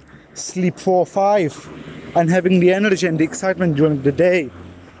to sleep 4 or 5. And having the energy and the excitement during the day.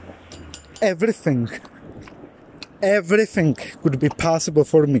 Everything could be possible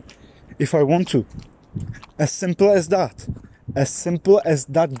for me if I want to. As simple as that. As simple as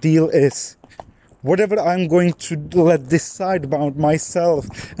that deal is. Whatever I'm going to decide about myself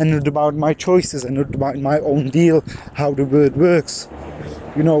and about my choices and about my own deal, how the world works.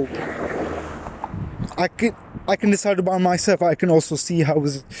 You know, I can decide about myself. I can also see how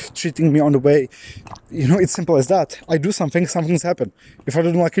it's treating me on the way. You know, it's simple as that. I do something, something's happened. If I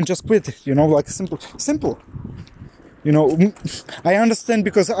don't know, I can just quit. You know, like simple. You know, I understand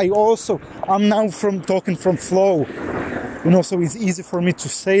because I'm now talking from flow. You know, so it's easy for me to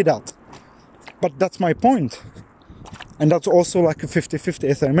say that. But that's my point. And that's also like a 50-50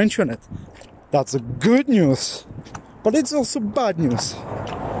 as I mentioned it. That's a good news. But it's also bad news.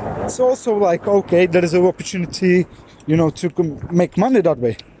 It's also like, okay, there is an opportunity, you know, to make money that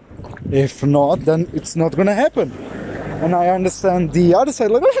way. If not, then it's not gonna happen. And I understand the other side,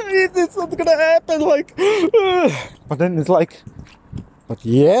 like, it's not gonna happen, like, but then it's like, but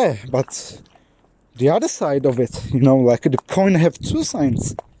the other side of it, you know, like the coin have two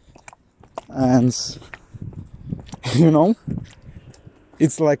sides. And, you know,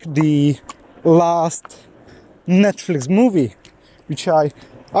 it's like the last Netflix movie, which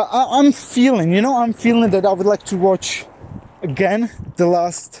I'm feeling, you know, I'm feeling that I would like to watch again the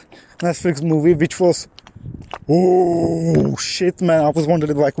last Netflix movie, which was, oh shit, man, I was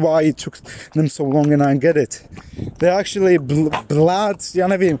wondering like why it took them so long, and I get it. They're actually blood,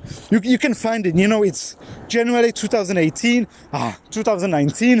 you can find it, you know, it's January 2018,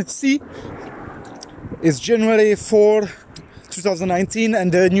 2019, see, it's January 4, 2019,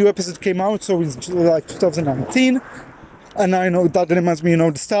 and the new episode came out, so it's like 2019, and I know that reminds me, you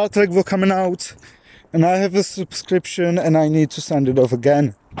know, the Star Trek will coming out, and I have a subscription, and I need to send it off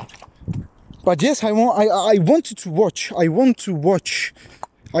again. But yes, I want to watch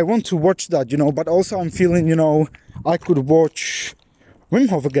that, you know, but also I'm feeling, you know, I could watch Wim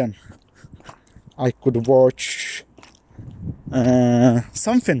Hof again. I could watch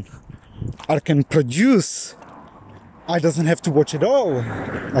something I can produce. I doesn't have to watch it all.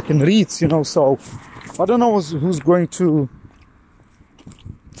 I can read, you know, so I don't know who's going to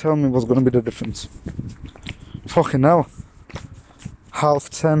tell me what's going to be the difference. Fucking hell.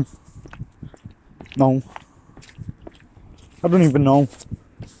 10:30. No. I don't even know.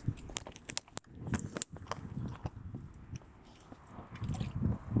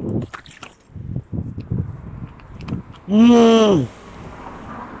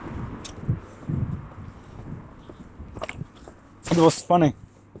 It was funny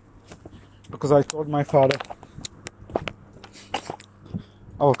because I told my father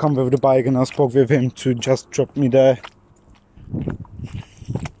I will come with the bike, and I spoke with him to just drop me there.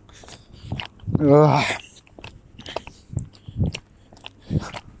 Oh,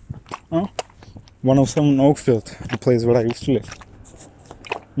 107 Oakfield, the place where I used to live.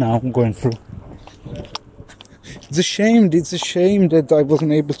 Now I'm going through. It's a shame that I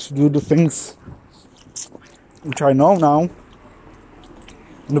wasn't able to do the things which I know now on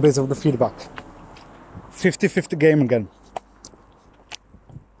the basis of the feedback. 50-50 game again.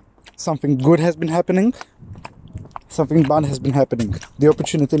 Something good has been happening, something bad has been happening. The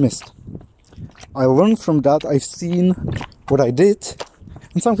opportunity missed. I learned from that, I've seen what I did,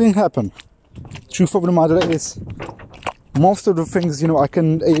 and something happened. Truth of the matter is, most of the things, you know,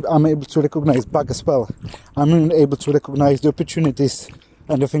 I'm able to recognize back as well. I'm able to recognize the opportunities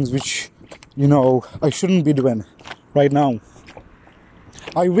and the things which, you know, I shouldn't be doing right now.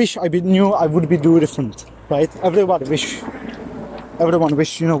 I wish I knew I would be doing different, right? Everyone wish,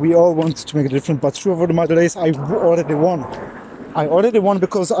 you know, we all want to make a difference, but truth of the matter is, I already won. I already won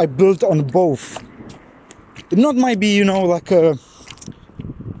because I built on both. It not might be, you know, like on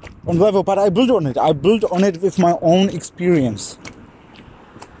level, but I built on it. I built on it with my own experience.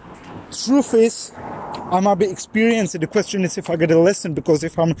 Truth is, I might be experienced. The question is if I get a lesson, because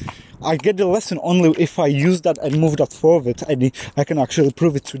I get the lesson only if I use that and move that forward. I can actually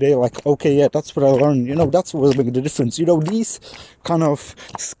prove it today, like, okay, yeah, that's what I learned. You know, that's what will make the difference. You know, these kind of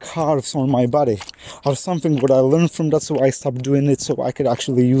scars on my body are something what I learned from that, so I stopped doing it, so I could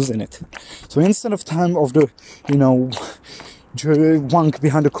actually use in it. So instead of time of the, you know, wunk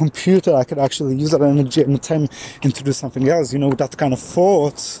behind the computer, I could actually use that energy and time into do something else. You know, that kind of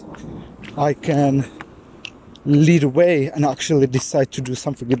thoughts, I can lead away and actually decide to do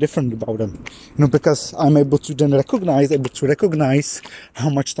something different about them. You know, because I'm able to then recognize how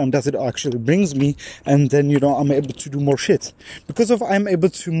much time does it actually brings me, and then, you know, I'm able to do more shit. Because of I'm able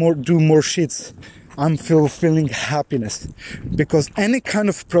to do more shit, I'm feeling happiness, because any kind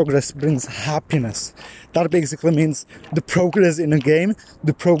of progress brings happiness. That basically means the progress in a game,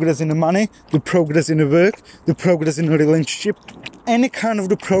 the progress in the money, the progress in the work, the progress in a relationship. Any kind of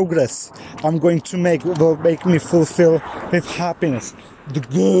the progress I'm going to make will make me fulfill with happiness, the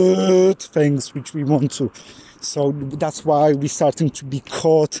good things which we want to. So that's why we're starting to be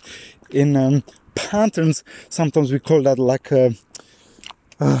caught in patterns. Sometimes we call that like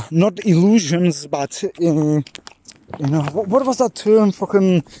not illusions, but you know, what was that term?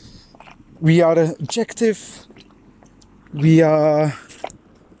 Fucking, we are objective. We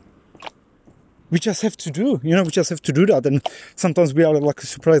just have to do, you know, we just have to do that. And sometimes we are like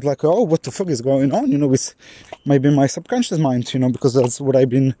surprised, like, oh, what the fuck is going on, you know, with maybe my subconscious mind, you know, because that's what I've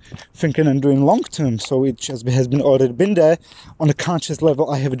been thinking and doing long term. So it just has been already been there. On a conscious level,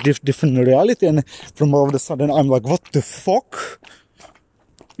 I have a different reality, and from all of a sudden I'm like, what the fuck?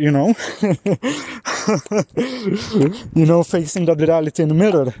 You know, you know, facing that reality in the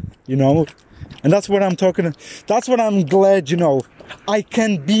mirror, you know, and that's what I'm talking. That's what I'm glad, you know, I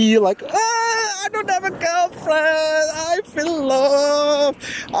can be like, I don't have a girlfriend. I feel love.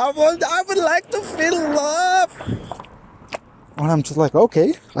 I would like to feel love. And I'm just like,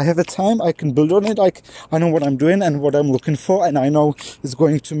 okay, I have a time, I can build on it. Like, I know what I'm doing and what I'm looking for, and I know it's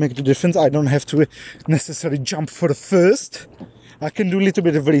going to make the difference. I don't have to necessarily jump for the first. I can do a little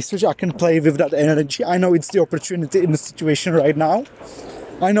bit of research. I can play with that energy. I know it's the opportunity in the situation right now.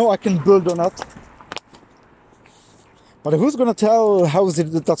 I know I can build on it. But who's gonna tell how is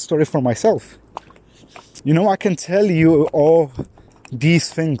it that story for myself? You know, I can tell you all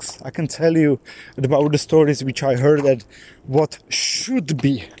these things. I can tell you about the stories which I heard, that what should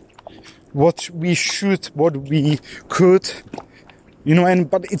be, what we could, you know,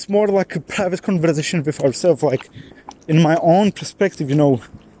 but it's more like a private conversation with ourselves. Like, in my own perspective, you know,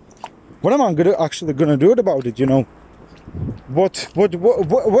 what am I actually gonna do about it? You know, what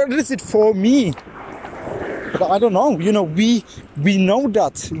is it for me? But I don't know, you know, we know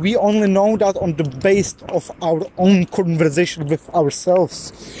that. We only know that on the base of our own conversation with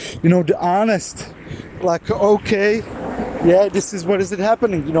ourselves. You know, the honest, like, okay, yeah, this is what is it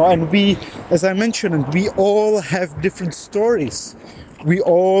happening, you know, and we, as I mentioned, we all have different stories. We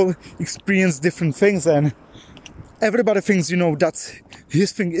all experience different things, and everybody thinks, you know, that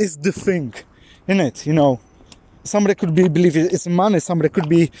his thing is the thing, innit, you know. Somebody could believe it's money, somebody could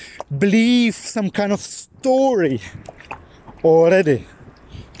believe some kind of story already.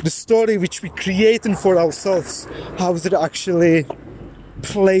 The story which we creating for ourselves. How is it actually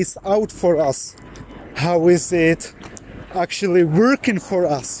plays out for us? How is it actually working for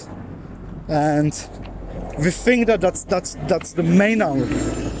us? And we think that that's the main hour.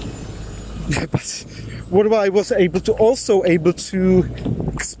 But what I was able to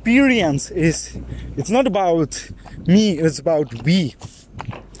experience is, it's not about me, it's about we.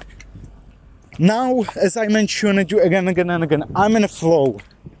 Now, as I mentioned it again and again, I'm in a flow.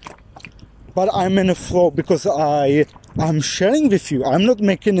 But I'm in a flow because I'm sharing with you. I'm not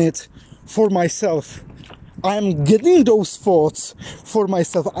making it for myself. I'm getting those thoughts for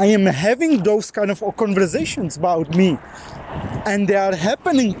myself. I am having those kind of conversations about me. And they are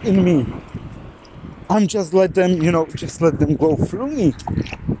happening in me. I'm just let them go through me.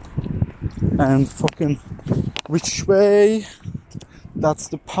 And fucking, which way? That's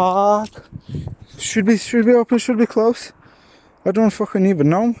the park. Should be open, should be closed. I don't fucking even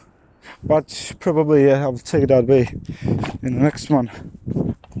know. But probably I'll take that way in the next one.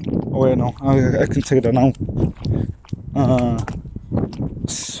 Oh yeah, no, I can take that now.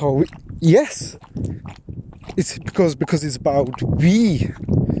 So yes, it's because it's about we.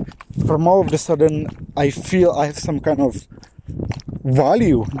 From all of a sudden, I feel I have some kind of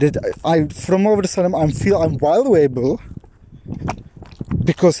value. From all of a sudden, I feel I'm valuable.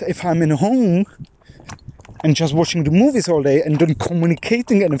 Because if I'm in home and just watching the movies all day and not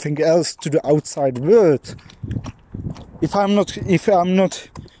communicating anything else to the outside world, if I'm not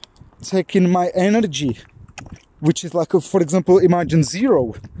taking my energy, which is like, for example, imagine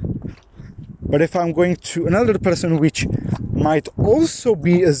 0. But if I'm going to another person which might also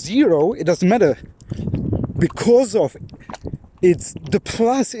be a 0, it doesn't matter. Because of the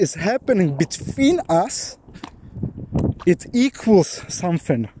plus is happening between us, it equals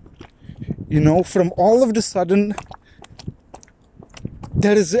something. You know, from all of the sudden,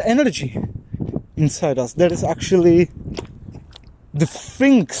 there is energy inside us. There is actually the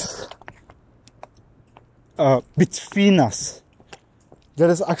things between us. There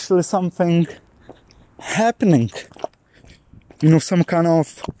is actually something happening. You know, some kind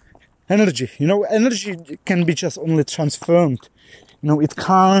of energy. You know, energy can be just only transformed. You know, it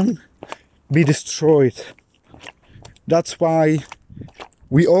can't be destroyed. That's why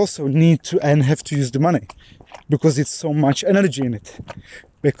we also need to and have to use the money, because it's so much energy in it.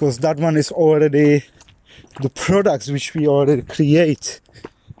 Because that one is already the products which we already create.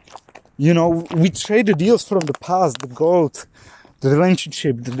 You know, we trade the deals from the past, the gold, the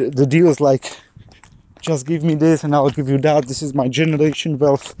relationship, the deals like, just give me this and I'll give you that. This is my generation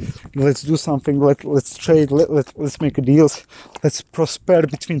wealth. Let's do something. Let's trade. Let's make a deals. Let's prosper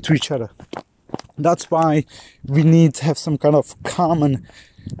between to each other. That's why we need to have some kind of common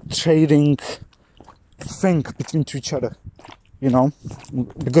trading thing between to each other. You know,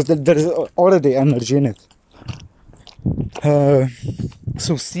 because there is already energy in it.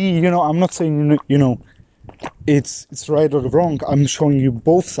 So see, you know, I'm not saying, you know, it's right or wrong. I'm showing you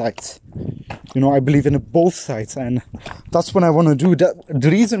both sides. You know, I believe in both sides, and that's what I want to do. The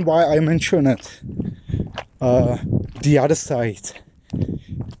reason why I mention it, the other side,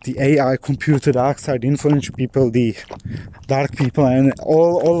 the AI, computer, dark side, influential people, the dark people, and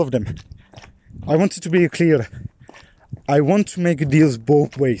all of them. I want it to be clear. I want to make deals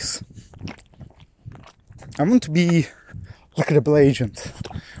both ways. I want to be like a double agent,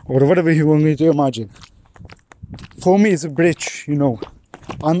 or whatever you want me to imagine. For me, it's a bridge, you know.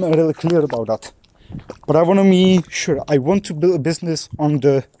 I'm really clear about that. But I want to be sure. I want to build a business on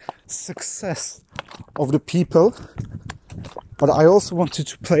the success of the people, but I also wanted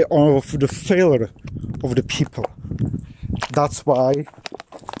to play off the failure of the people. That's why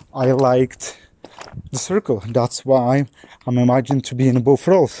I liked the circle. That's why I'm imagined to be in both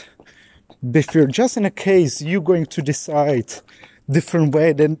roles. If you're just in a case you're going to decide different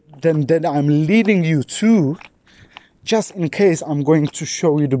way than I'm leading you to, just in case I'm going to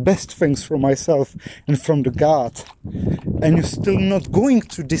show you the best things from myself and from the God, and you're still not going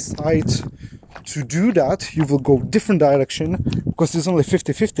to decide to do that, you will go different direction, because it's only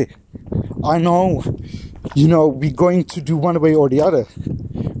 50-50. I know, you know, we're going to do one way or the other.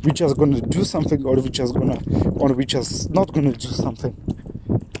 We're just going to do something, or we're just not going to do something.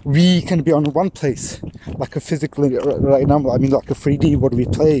 We can be on one place, like a physically right now, I mean like a 3D, what we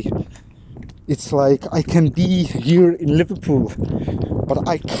play. It's like I can be here in Liverpool, but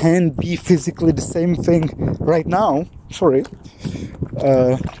I can't be physically the same thing right now, somewhere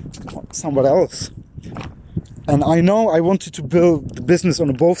else. And I know I wanted to build the business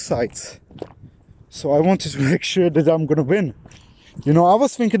on both sides. So I wanted to make sure that I'm gonna win. You know, I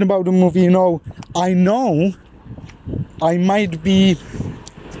was thinking about the movie, you know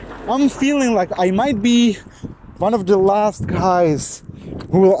I'm feeling like I might be one of the last guys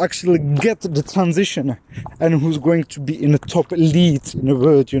who will actually get the transition and who's going to be in the top elite in the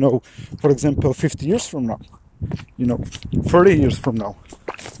world, you know, for example, 50 years from now, you know, 30 years from now.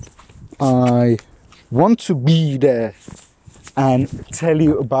 I want to be there and tell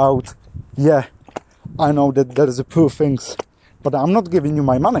you about, yeah, I know that there is a poor things, but I'm not giving you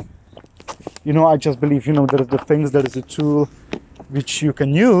my money. You know, I just believe, you know, there is the things, there is a tool which you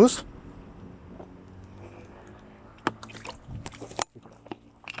can use.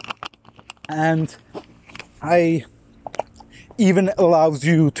 And I even allows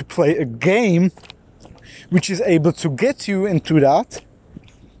you to play a game which is able to get you into that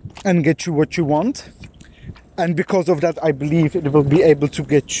and get you what you want. And because of that, I believe it will be able to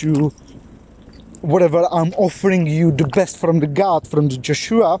get you whatever I'm offering you, the best from the God, from the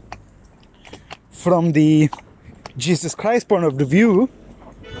Joshua, from the Jesus Christ point of the view.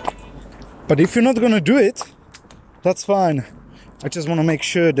 But if you're not going to do it, that's fine. I just want to make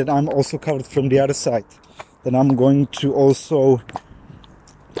sure that I'm also covered from the other side, that I'm going to also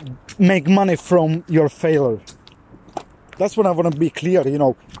make money from your failure. That's what I want to be clear, you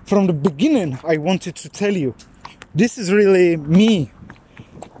know. From the beginning, I wanted to tell you, this is really me.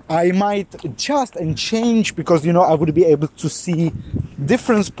 I might adjust and change because, you know, I would be able to see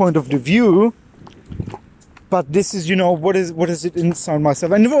different point of the view. But this is, you know, what is it inside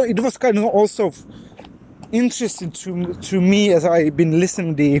myself. And it was kind of also interesting to me as I've been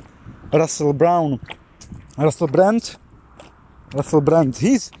listening to the Russell Brand. I was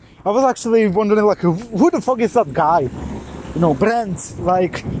actually wondering, like, who the fuck is that guy? You know, Brand,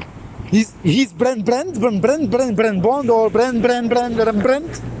 like, he's Brand Bond or Brand.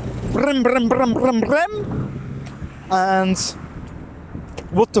 And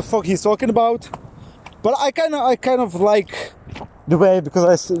what the fuck he's talking about. But I kind of like the way, because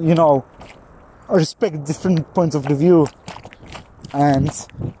I respect different points of the view, and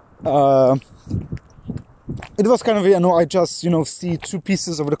it was kind of, you know, I just, you know, see two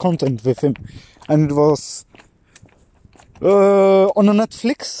pieces of the content with him, and it was on a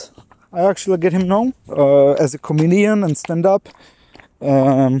Netflix. I actually get him now as a comedian and stand-up.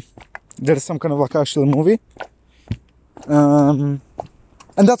 There is some kind of like actual movie,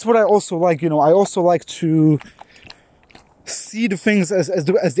 and that's what I also like. You know, I also like to see the things as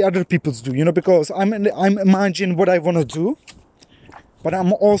the other people's do. You know, because I'm imagining what I want to do, but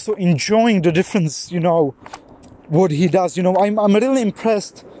I'm also enjoying the difference. You know, what he does. You know, I'm really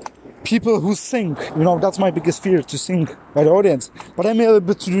impressed. People who sing, you know, that's my biggest fear, to sing by the audience. But I'm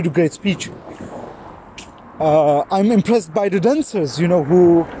able to do the great speech. I'm impressed by the dancers, you know,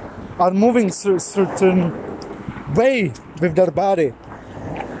 who are moving certain way with their body.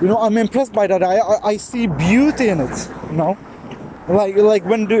 You know, I'm impressed by that. I see beauty in it, you know. Like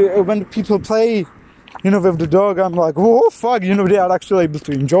when the people play, you know, with the dog, I'm like, oh fuck, you know, they are actually able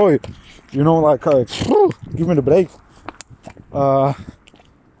to enjoy it. You know, like, give me the break.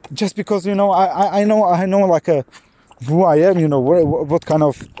 Just because, you know, I know like who I am, you know, what kind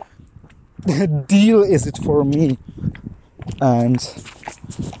of deal is it for me. And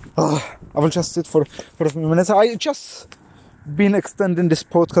I will just sit for a few minutes. I just been extending this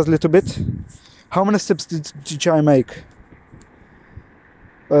podcast a little bit. How many steps did I make?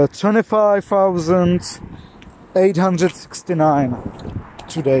 25,000 869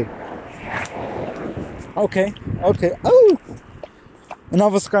 today. Okay. Oh! And I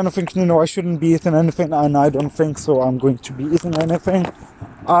was kind of thinking, I shouldn't be eating anything, and I don't think so I'm going to be eating anything.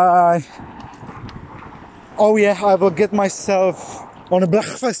 I will get myself on a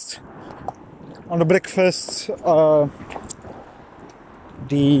breakfast.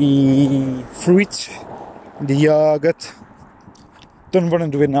 The fruit, the yogurt. Don't want to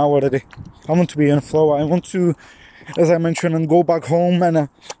do it now already. I want to be in a flow. I want to, as I mentioned, and go back home. And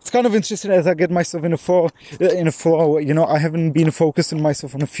it's kind of interesting as I get myself in a flow. I haven't been focusing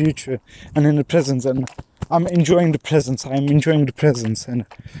myself on the future and in the present, and I'm enjoying the present. And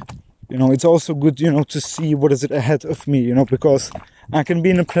it's also good, to see what is it ahead of me. Because I can be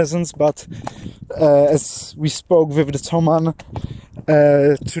in the present, but as we spoke with the Toman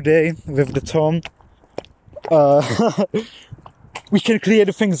today, with the Tom. We can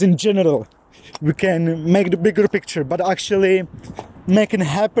create things in general. We can make the bigger picture, but actually make it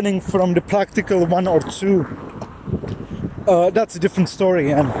happening from the practical 1 or 2. That's a different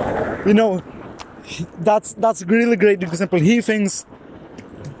story, and that's a really great example. He thinks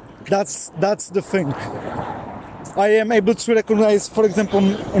that's the thing. I am able to recognize, for example,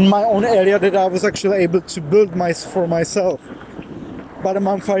 in my own area that I was actually able to build for myself, but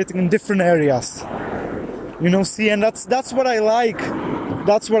I'm fighting in different areas. And that's what I like.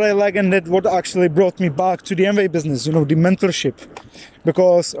 That's what I like, and that's what actually brought me back to the Amway business, the mentorship.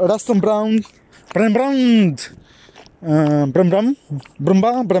 Because Rustin Brown,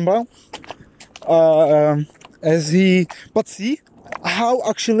 but see, how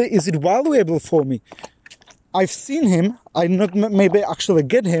actually is it valuable for me? I've seen him, I not maybe actually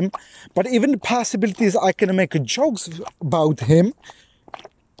get him, but even the possibilities I can make jokes about him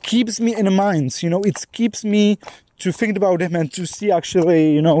keeps me in the mind, it keeps me to think about him and to see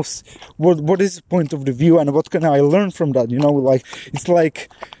actually, what is the point of the view and what can I learn from that, it's like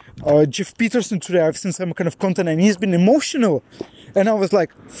Jeff Peterson today. I've seen some kind of content and he's been emotional, and I was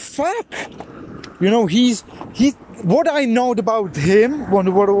like, fuck, he's what I know about him,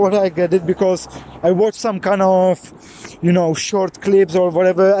 what I get it because I watched some kind of, short clips or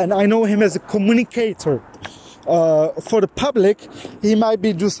whatever, and I know him as a communicator. For the public, he might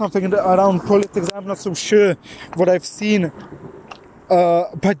be do something around politics. I'm not so sure what I've seen,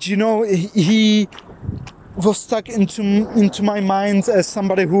 but he was stuck into my mind as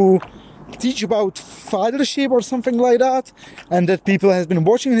somebody who teach about fathership or something like that, and that people has been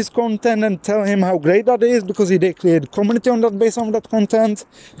watching his content and tell him how great that is because they create a community on that based on that content,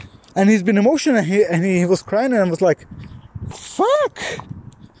 and he's been emotional and he was crying, and I was like, fuck.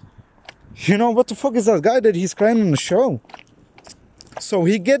 What the fuck is that guy that he's crying on the show? So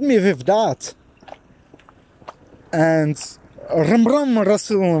he get me with that. And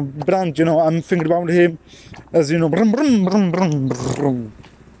Russell Brand, I'm thinking about him as,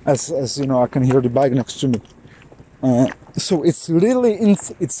 as I can hear the bike next to me. So it's really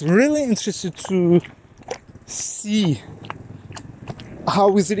interesting to see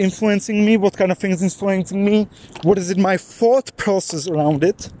how is it influencing me, what kind of things influencing me, what is it my thought process around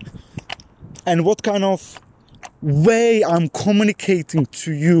it, and what kind of way I'm communicating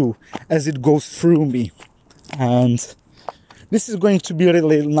to you as it goes through me. And this is going to be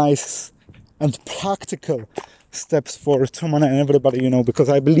really nice and practical steps for Toman and everybody, because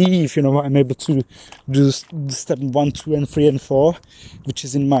I believe, I'm able to do step 1, 2, and 3, and 4, which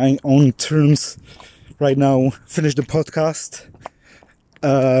is in my own terms right now. Finish the podcast,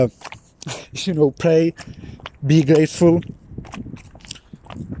 pray, be grateful,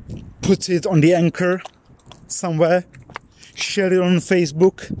 put it on the anchor somewhere, share it on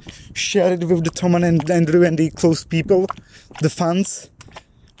Facebook, share it with the Toman and Andrew and the close people, the fans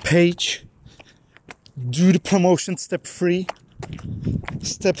page, do the promotion step 3,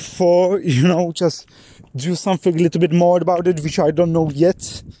 step 4, just do something a little bit more about it, which I don't know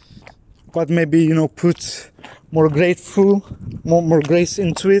yet, but maybe, put more grateful, more grace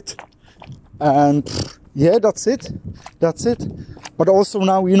into it, and yeah, that's it. But also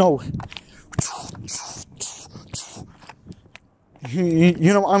now,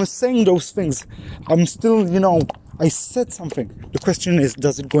 I'm saying those things. I'm still, I said something. The question is,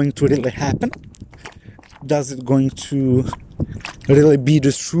 does it going to really happen? Does it going to really be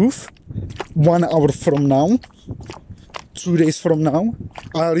the truth? 1 hour from now? 2 days from now?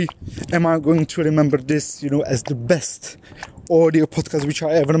 Am I going to remember this, as the best audio podcast which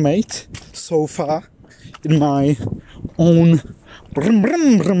I ever made so far in my own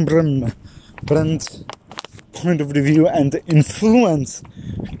brand point of view and influence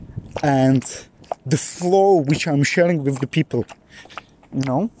and the flow which I'm sharing with the people,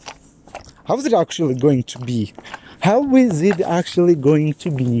 How's it actually going to be? How is it actually going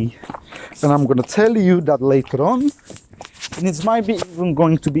to be? And I'm gonna tell you that later on. And it might be even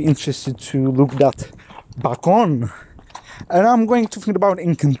going to be interesting to look that back on. And I'm going to think about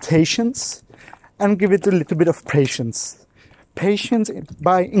incantations and give it a little bit of patience. Patience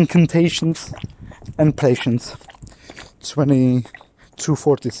by incantations and patience.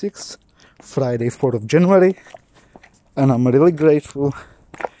 22:46, Friday, 4th of January. And I'm really grateful.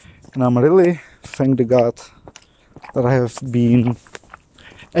 And I'm really thank the God that I have been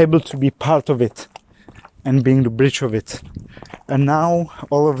able to be part of it and being the bridge of it. And now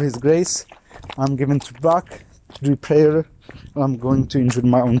all of His grace I'm giving to back to do prayer, and I'm going to enjoy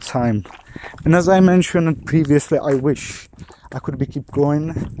my own time. And as I mentioned previously, I wish I could keep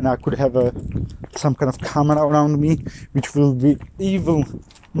going and I could have some kind of camera around me which will be even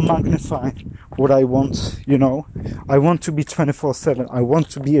magnify what I want, you know. I want to be 24/7. I want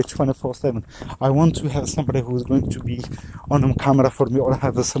to be a 24/7. I want to have somebody who is going to be on a camera for me, or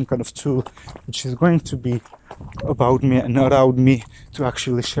have some kind of tool which is going to be about me and around me to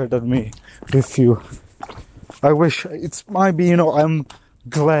actually share that with you. I wish it might be, you know, I'm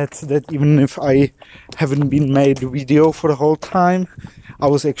glad that even if I haven't been made video for the whole time, I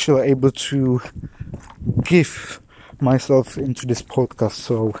was actually able to give myself into this podcast.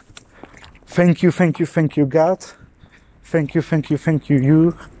 So thank you, God. Thank you,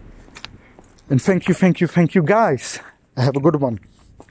 you. And thank you, guys. Have a good one.